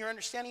in your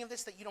understanding of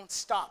this that you don't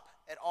stop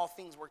at all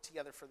things work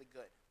together for the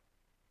good.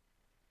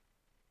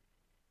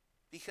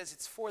 Because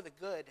it's for the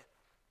good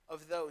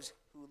of those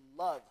who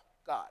love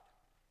God.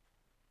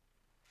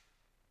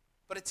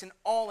 But it's an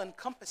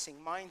all-encompassing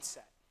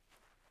mindset.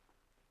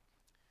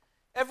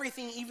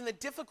 Everything, even the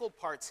difficult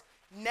parts,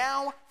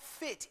 now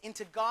fit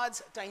into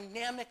God's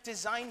dynamic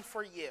design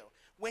for you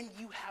when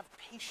you have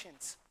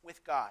patience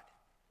with God.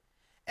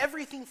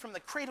 Everything from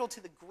the cradle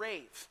to the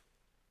grave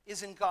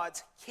is in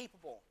God's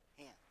capable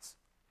hands.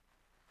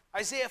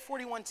 Isaiah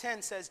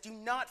 41:10 says, "Do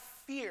not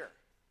fear,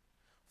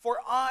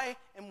 for I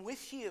am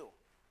with you.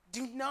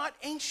 Do not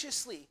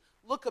anxiously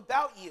look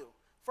about you,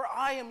 for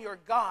I am your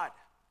God,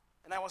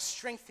 and I will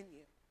strengthen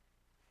you.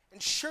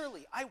 And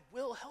surely I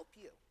will help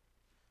you.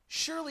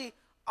 Surely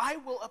I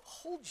will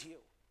uphold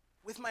you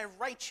with my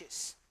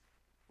righteous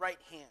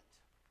right hand."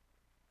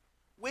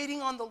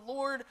 Waiting on the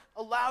Lord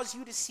allows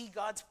you to see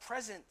God's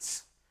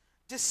presence,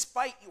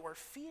 despite your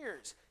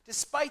fears,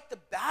 despite the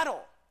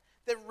battle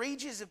that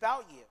rages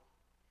about you.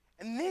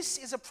 And this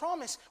is a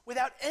promise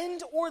without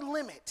end or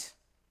limit.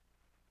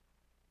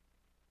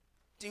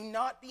 Do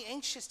not be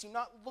anxious. Do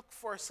not look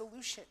for a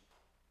solution.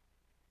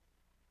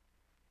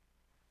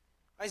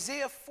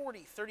 Isaiah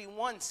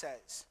 40:31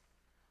 says,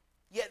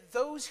 "Yet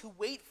those who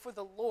wait for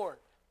the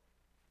Lord,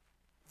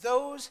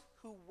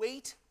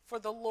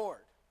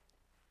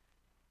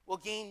 will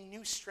gain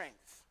new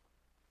strength,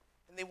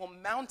 and they will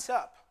mount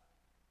up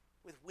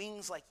with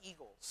wings like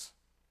eagles,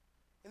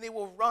 and they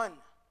will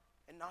run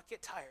and not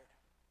get tired,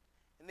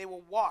 and they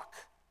will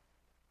walk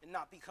and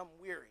not become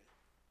weary."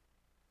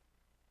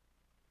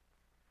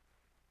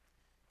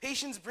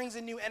 Patience brings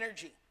a new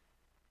energy.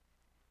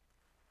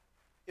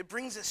 It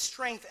brings a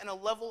strength and a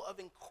level of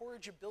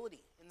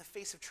incorrigibility in the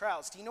face of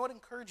trials. Do you know what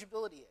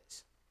incorrigibility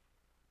is?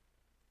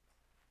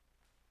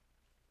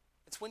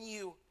 It's when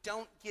you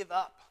don't give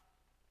up.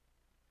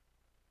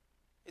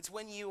 It's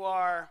when you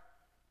are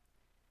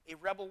a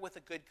rebel with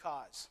a good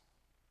cause.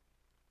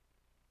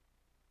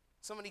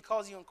 Somebody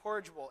calls you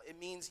incorrigible, it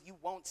means you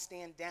won't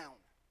stand down.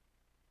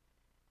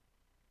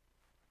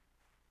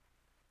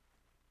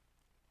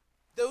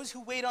 Those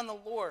who wait on the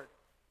Lord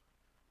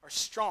are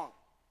strong.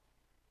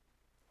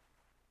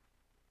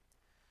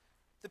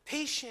 The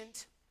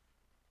patient,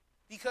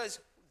 because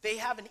they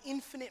have an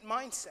infinite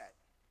mindset,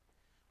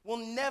 will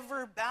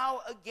never bow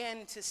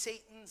again to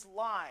Satan's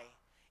lie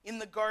in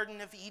the Garden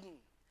of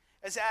Eden,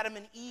 as Adam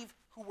and Eve,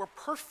 who were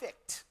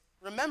perfect.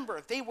 Remember,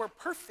 they were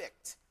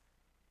perfect,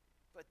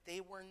 but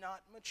they were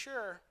not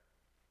mature.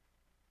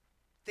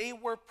 They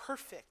were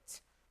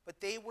perfect,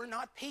 but they were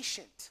not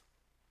patient.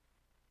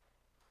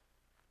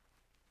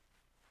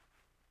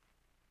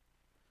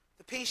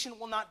 The patient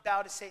will not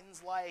bow to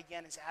Satan's lie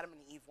again as Adam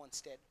and Eve once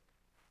did.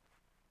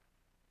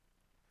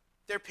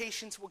 Their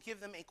patience will give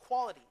them a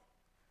quality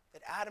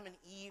that Adam and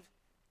Eve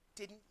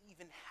didn't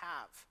even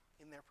have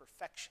in their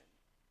perfection.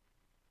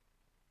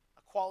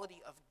 A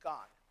quality of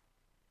God.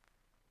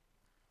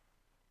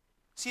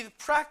 See, the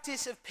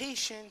practice of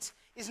patience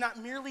is not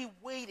merely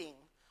waiting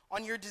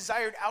on your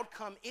desired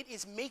outcome. It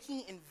is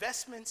making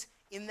investments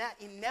in that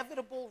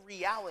inevitable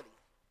reality.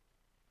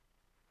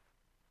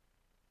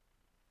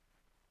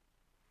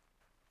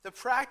 The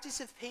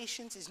practice of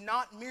patience is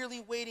not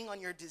merely waiting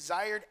on your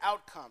desired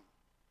outcome.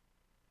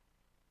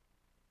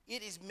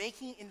 It is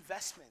making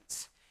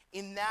investments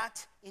in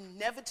that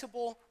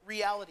inevitable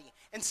reality.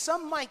 And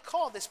some might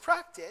call this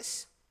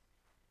practice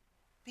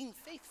being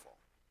faithful.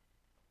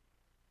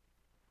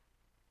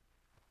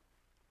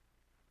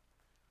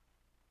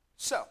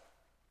 So,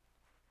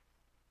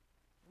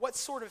 what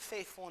sort of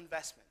faithful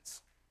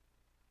investments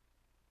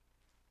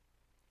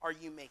are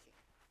you making?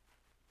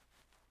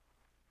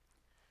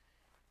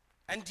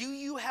 And do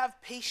you have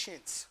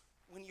patience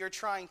when you're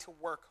trying to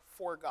work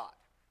for God?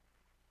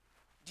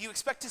 Do you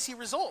expect to see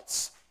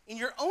results in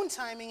your own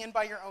timing and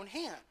by your own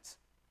hands?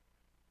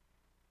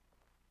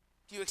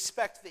 Do you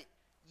expect that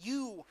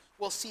you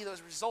will see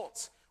those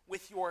results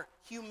with your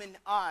human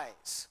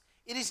eyes?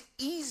 It is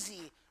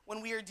easy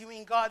when we are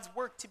doing God's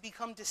work to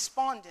become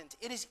despondent.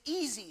 It is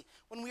easy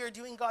when we are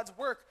doing God's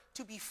work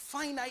to be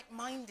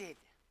finite-minded.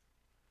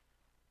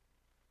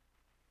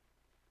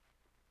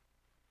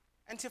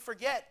 And to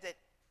forget that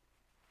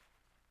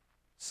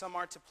some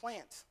are to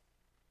plant,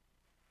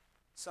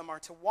 some are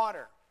to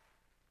water,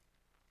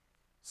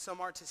 some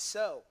are to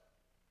sow,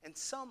 and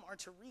some are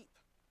to reap.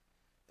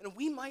 And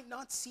we might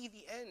not see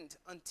the end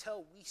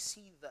until we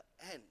see the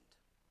end.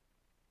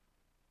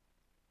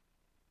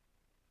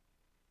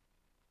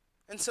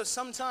 And so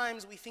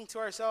sometimes we think to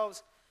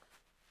ourselves,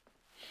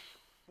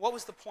 what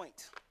was the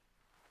point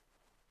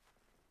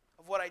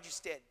of what I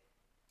just did?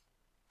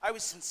 I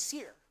was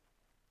sincere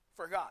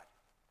for God,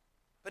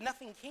 but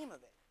nothing came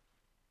of it.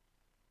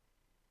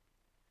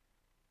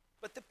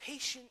 But the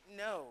patient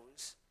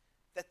knows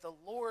that the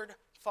Lord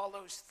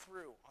follows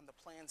through on the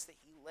plans that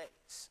he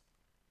lays.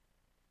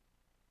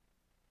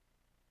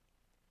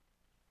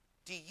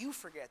 Do you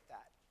forget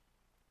that?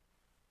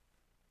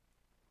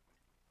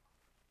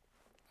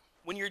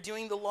 When you're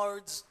doing the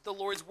Lord's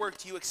work,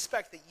 do you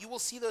expect that you will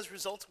see those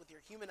results with your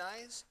human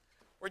eyes?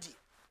 Or do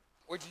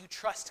you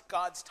trust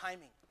God's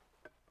timing?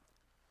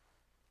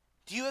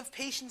 Do you have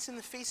patience in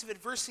the face of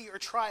adversity or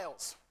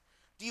trials?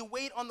 Do you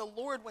wait on the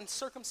Lord when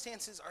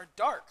circumstances are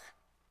dark?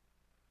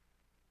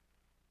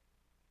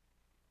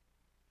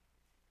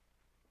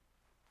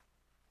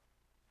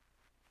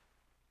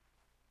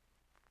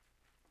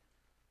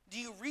 Do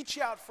you reach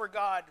out for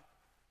God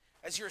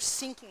as you're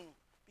sinking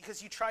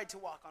because you tried to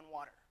walk on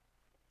water?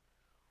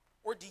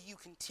 Or do you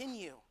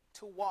continue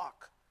to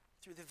walk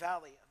through the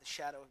valley of the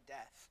shadow of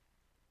death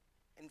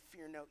and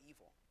fear no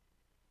evil?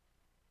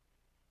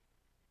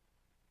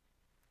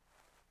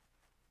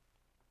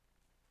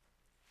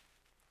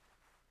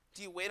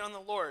 Do you wait on the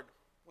Lord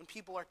when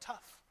people are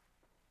tough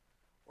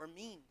or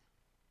mean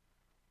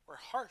or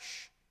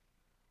harsh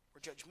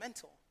or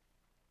judgmental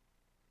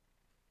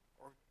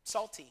or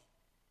salty?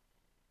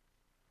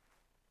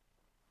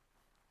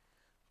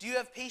 Do you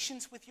have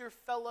patience with your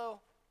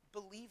fellow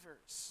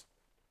believers?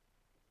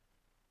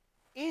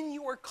 In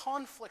your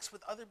conflicts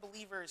with other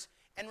believers,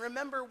 and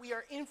remember, we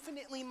are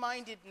infinitely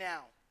minded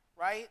now,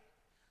 right?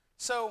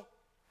 So,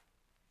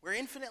 we're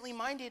infinitely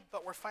minded,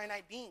 but we're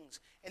finite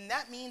beings. And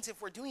that means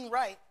if we're doing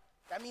right,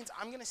 that means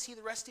I'm going to see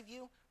the rest of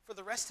you for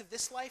the rest of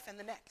this life and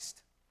the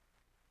next.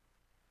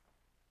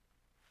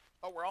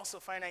 But we're also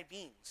finite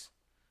beings.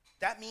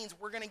 That means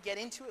we're going to get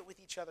into it with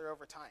each other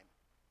over time.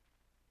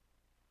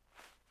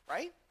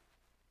 Right?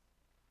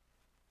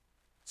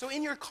 So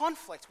in your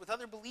conflict with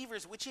other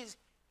believers, which is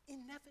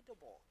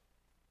inevitable,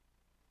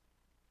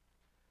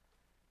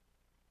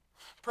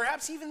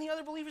 perhaps even the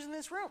other believers in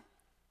this room,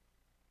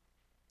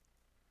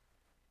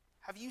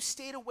 have you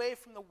stayed away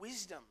from the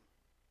wisdom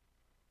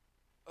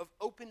of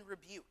open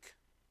rebuke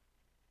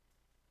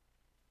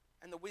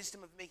and the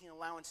wisdom of making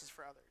allowances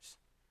for others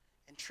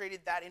and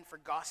traded that in for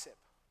gossip?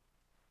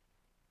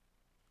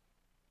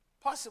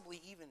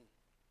 Possibly even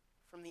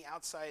from the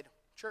outside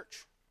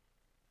church.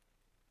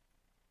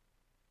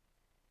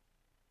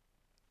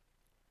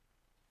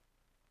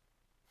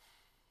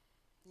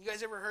 You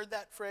guys ever heard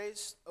that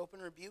phrase, open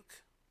rebuke?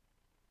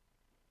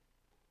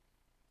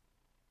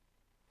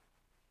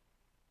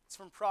 It's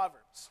from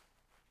Proverbs.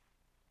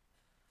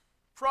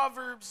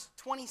 Proverbs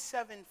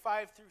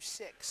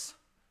 27:5-6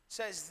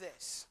 says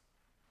this: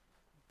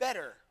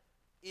 better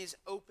is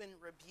open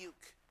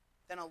rebuke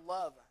than a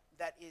love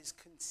that is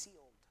concealed.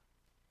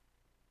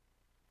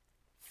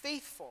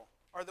 Faithful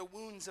are the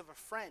wounds of a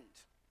friend,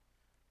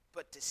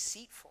 but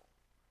deceitful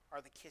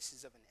are the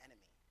kisses of an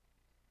enemy.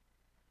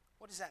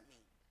 What does that mean?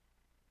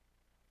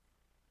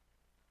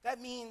 That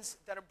means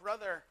that a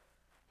brother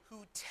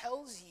who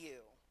tells you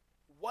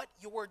what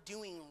you're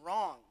doing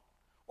wrong,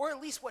 or at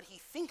least what he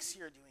thinks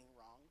you're doing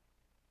wrong,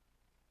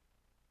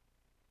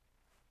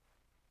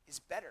 is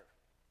better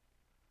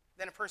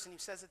than a person who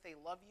says that they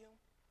love you,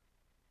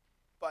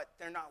 but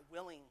they're not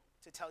willing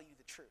to tell you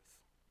the truth.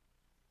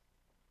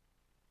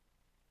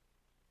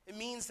 It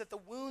means that the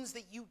wounds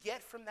that you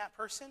get from that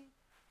person,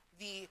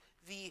 the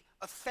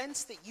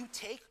offense that you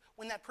take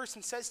when that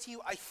person says to you,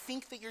 I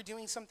think that you're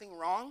doing something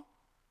wrong,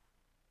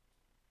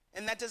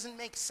 and that doesn't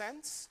make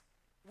sense.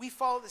 We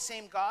follow the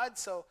same God,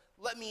 so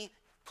let me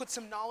put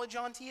some knowledge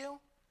onto you.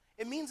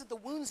 It means that the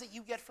wounds that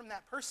you get from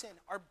that person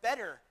are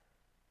better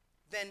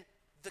than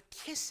the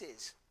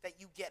kisses that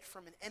you get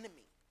from an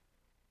enemy.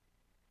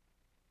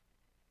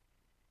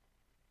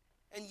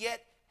 And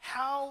yet,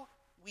 how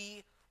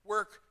we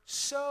work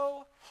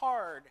so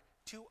hard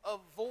to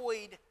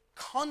avoid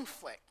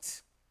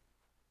conflict.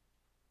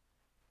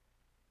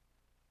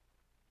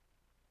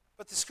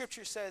 But the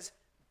scripture says,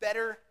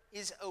 better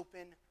is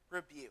open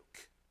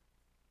rebuke.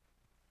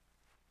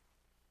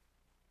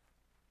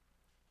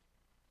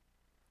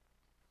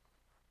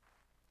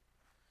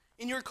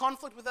 In your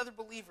conflict with other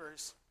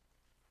believers,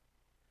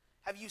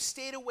 have you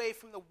stayed away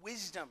from the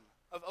wisdom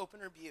of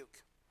open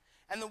rebuke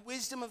and the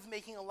wisdom of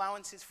making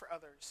allowances for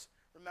others?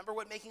 Remember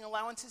what making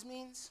allowances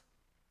means?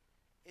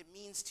 It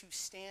means to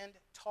stand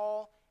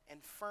tall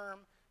and firm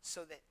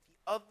so that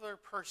the other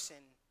person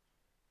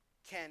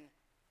can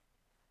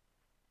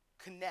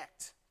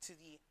connect to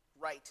the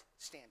right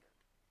standard.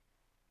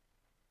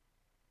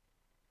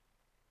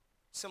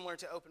 Similar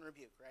to open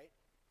rebuke, right?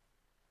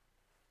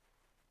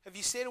 Have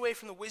you stayed away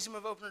from the wisdom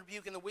of open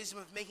rebuke and the wisdom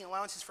of making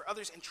allowances for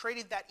others and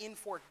traded that in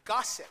for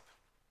gossip?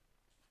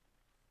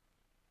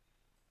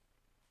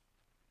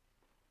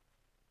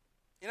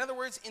 In other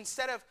words,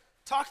 instead of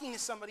talking to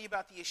somebody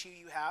about the issue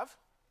you have,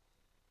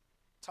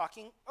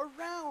 talking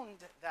around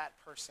that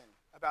person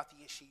about the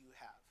issue you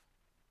have.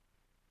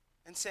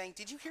 And saying,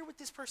 did you hear what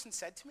this person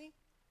said to me?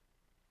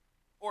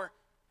 Or,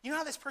 you know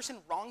how this person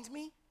wronged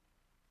me?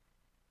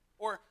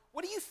 Or,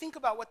 what do you think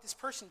about what this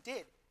person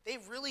did? They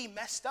really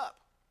messed up.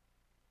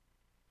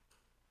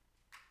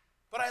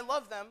 But I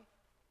love them.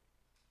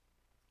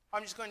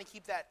 I'm just going to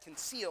keep that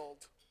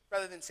concealed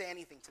rather than say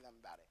anything to them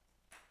about it.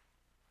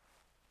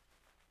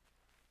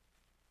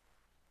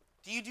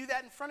 Do you do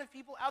that in front of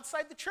people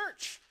outside the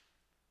church?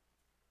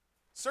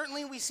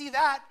 Certainly we see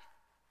that.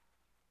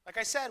 Like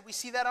I said, we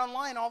see that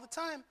online all the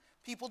time.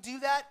 People do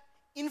that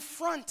in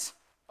front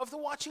of the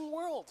watching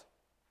world.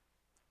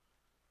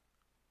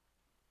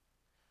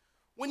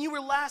 When you were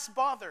last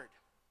bothered,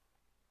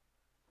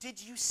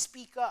 did you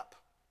speak up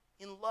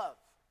in love?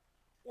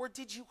 Or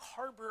did you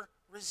harbor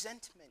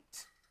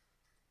resentment?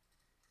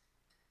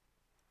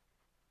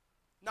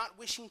 Not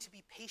wishing to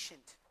be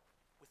patient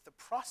with the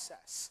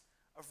process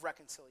of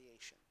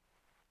reconciliation.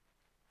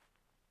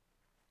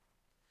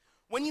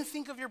 When you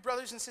think of your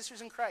brothers and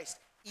sisters in Christ,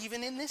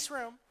 even in this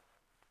room,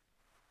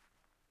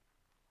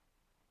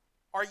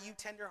 are you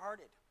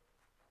tender-hearted?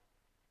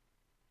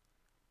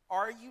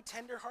 Are you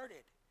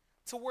tender-hearted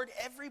toward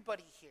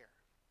everybody here?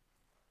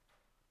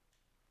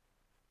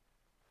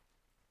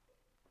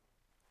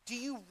 Do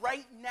you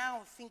right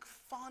now think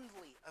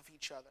fondly of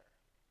each other?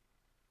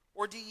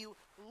 Or do you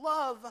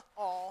love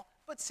all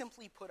but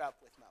simply put up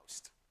with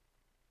most?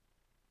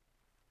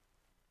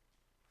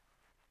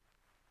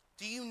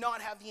 Do you not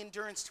have the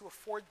endurance to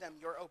afford them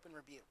your open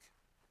rebuke?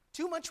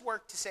 Too much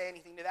work to say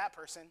anything to that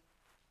person.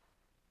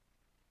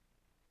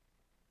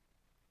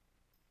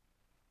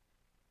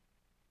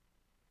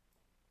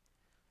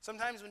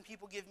 Sometimes when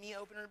people give me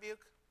open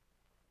rebuke,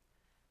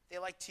 they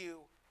like to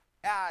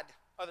add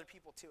other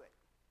people to it.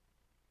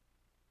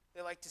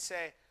 They like to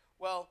say,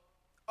 well,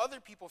 other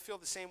people feel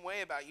the same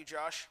way about you,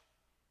 Josh.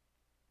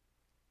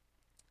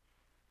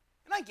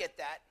 And I get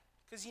that,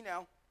 because,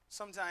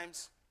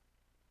 sometimes,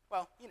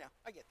 I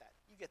get that.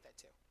 You get that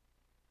too.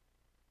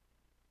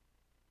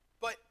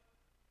 But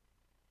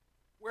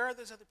where are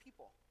those other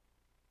people?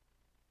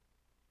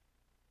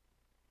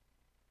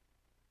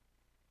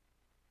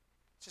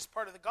 It's just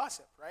part of the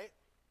gossip, right?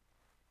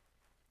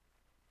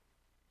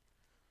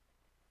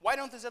 Why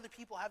don't those other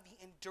people have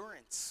the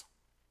endurance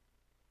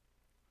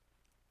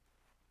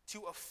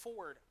to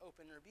afford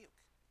open rebuke?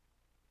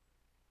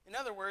 In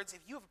other words,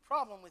 if you have a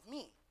problem with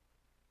me,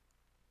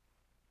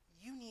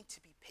 you need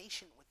to be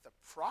patient with the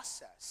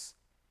process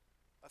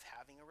of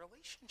having a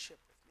relationship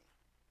with me.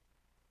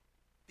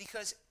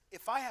 Because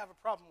if I have a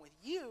problem with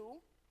you,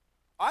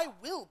 I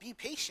will be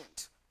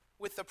patient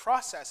with the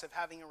process of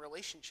having a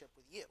relationship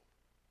with you.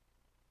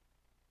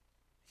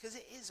 Because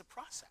it is a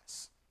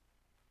process.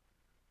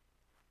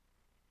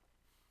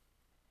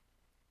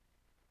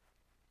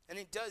 And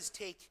it does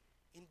take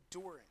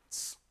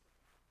endurance.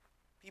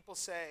 People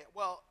say,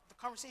 well, the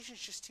conversation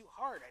is just too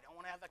hard. I don't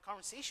want to have that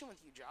conversation with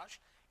you, Josh.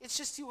 It's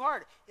just too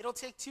hard. It'll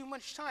take too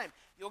much time.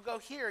 You'll go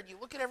here and you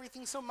look at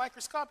everything so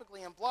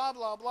microscopically and blah,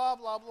 blah, blah,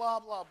 blah, blah,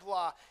 blah,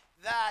 blah.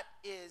 That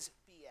is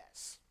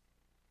BS.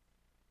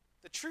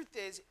 The truth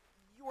is,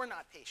 you are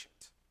not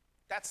patient.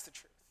 That's the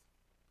truth.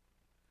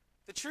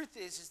 The truth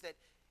is that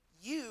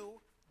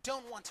you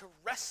don't want to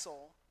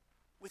wrestle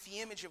with the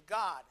image of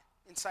God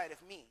inside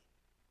of me.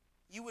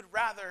 You would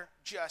rather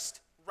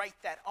just write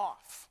that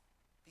off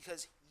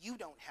because you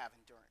don't have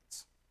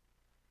endurance.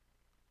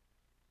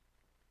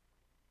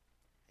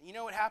 And you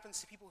know what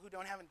happens to people who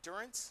don't have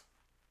endurance,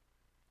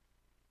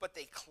 but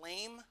they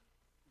claim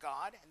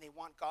God and they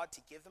want God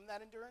to give them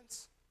that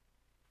endurance?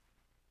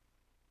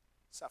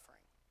 Suffering.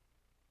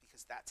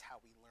 Because that's how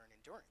we learn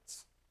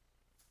endurance.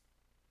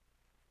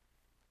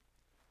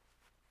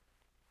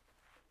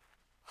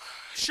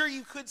 Sure,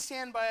 you could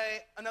stand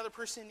by another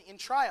person in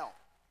trial,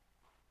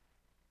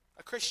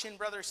 a Christian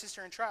brother or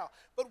sister in trial,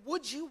 but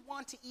would you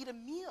want to eat a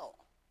meal?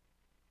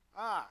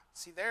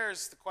 See,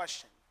 there's the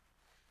question.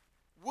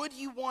 Would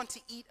you want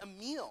to eat a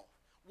meal,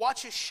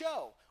 watch a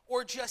show,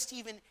 or just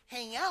even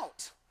hang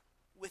out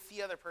with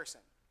the other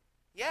person?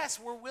 Yes,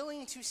 we're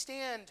willing to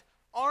stand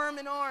arm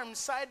in arm,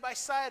 side by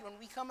side when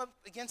we come up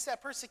against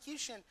that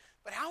persecution,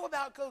 but how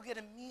about go get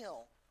a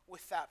meal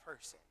with that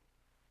person?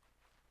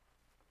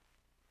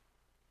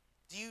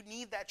 Do you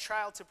need that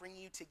trial to bring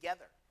you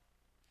together?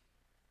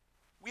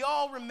 We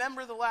all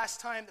remember the last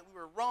time that we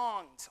were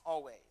wronged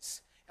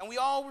always. And we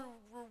all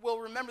will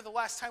remember the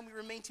last time we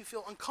were made to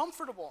feel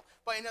uncomfortable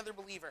by another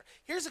believer.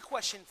 Here's a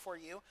question for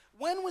you.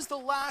 When was the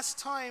last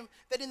time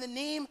that in the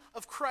name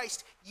of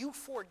Christ you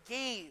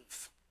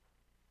forgave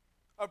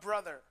a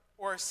brother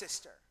or a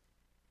sister?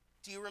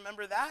 Do you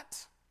remember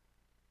that?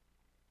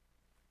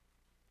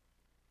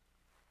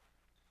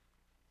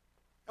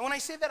 And when I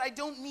say that, I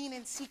don't mean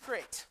in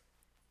secret.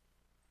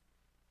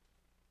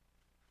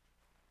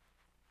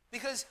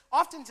 Because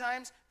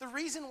oftentimes, the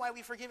reason why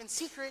we forgive in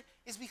secret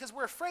is because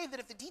we're afraid that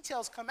if the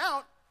details come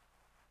out,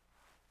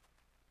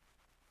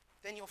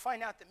 then you'll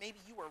find out that maybe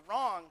you were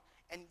wrong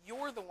and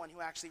you're the one who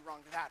actually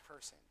wronged that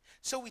person.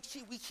 So we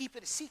keep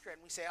it a secret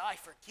and we say, I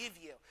forgive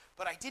you,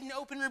 but I didn't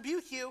open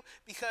rebuke you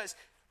because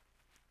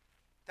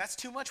that's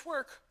too much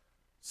work,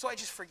 so I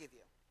just forgive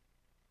you.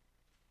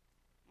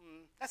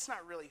 That's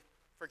not really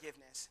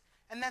forgiveness,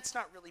 and that's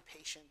not really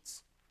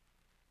patience.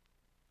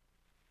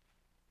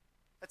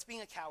 That's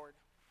being a coward.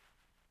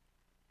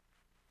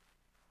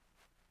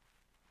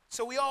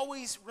 So we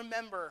always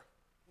remember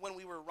when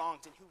we were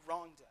wronged and who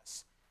wronged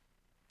us.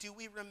 Do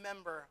we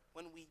remember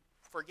when we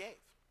forgave?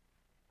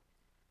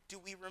 Do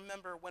we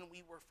remember when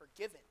we were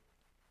forgiven?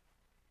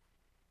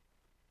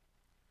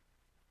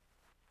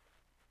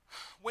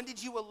 When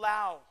did you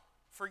allow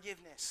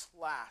forgiveness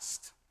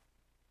last?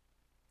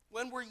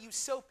 When were you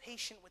so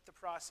patient with the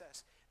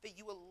process that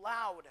you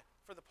allowed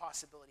for the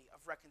possibility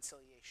of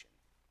reconciliation?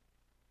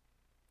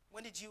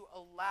 When did you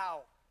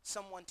allow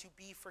someone to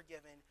be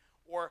forgiven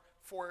or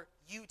for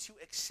you to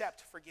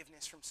accept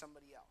forgiveness from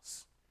somebody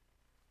else?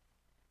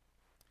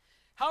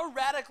 How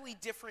radically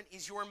different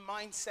is your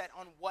mindset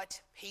on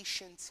what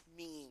patience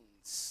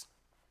means?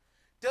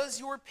 Does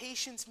your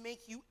patience make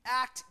you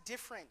act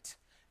different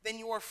than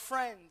your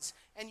friends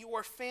and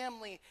your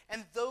family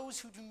and those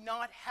who do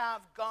not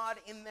have God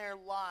in their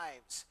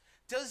lives?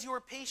 Does your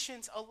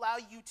patience allow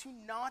you to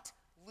not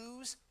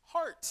lose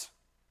heart?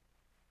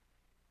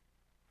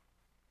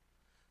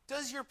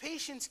 Does your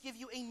patience give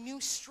you a new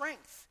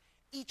strength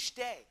each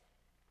day?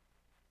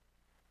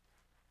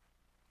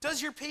 Does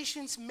your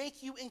patience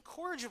make you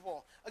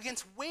incorrigible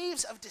against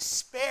waves of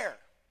despair?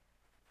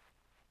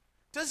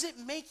 Does it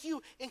make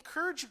you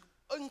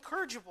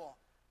incorrigible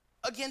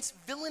against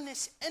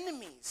villainous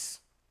enemies?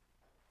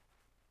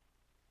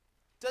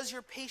 Does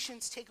your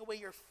patience take away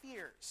your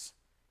fears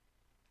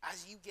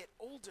as you get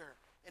older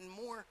and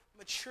more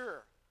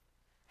mature?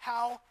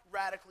 How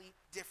radically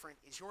different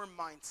is your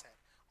mindset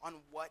on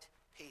what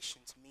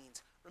patience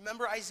means?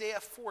 Remember Isaiah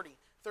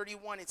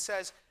 40:31. It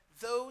says,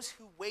 those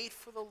who wait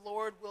for the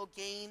Lord will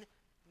gain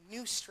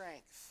new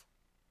strength.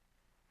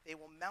 They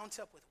will mount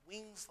up with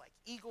wings like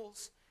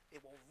eagles. They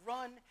will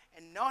run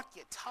and not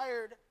get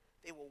tired.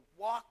 They will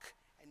walk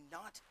and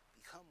not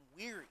become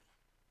weary.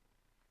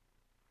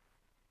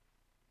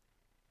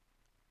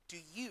 Do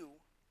you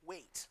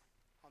wait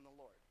on the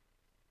Lord?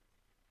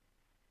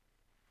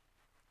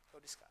 Go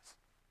discuss.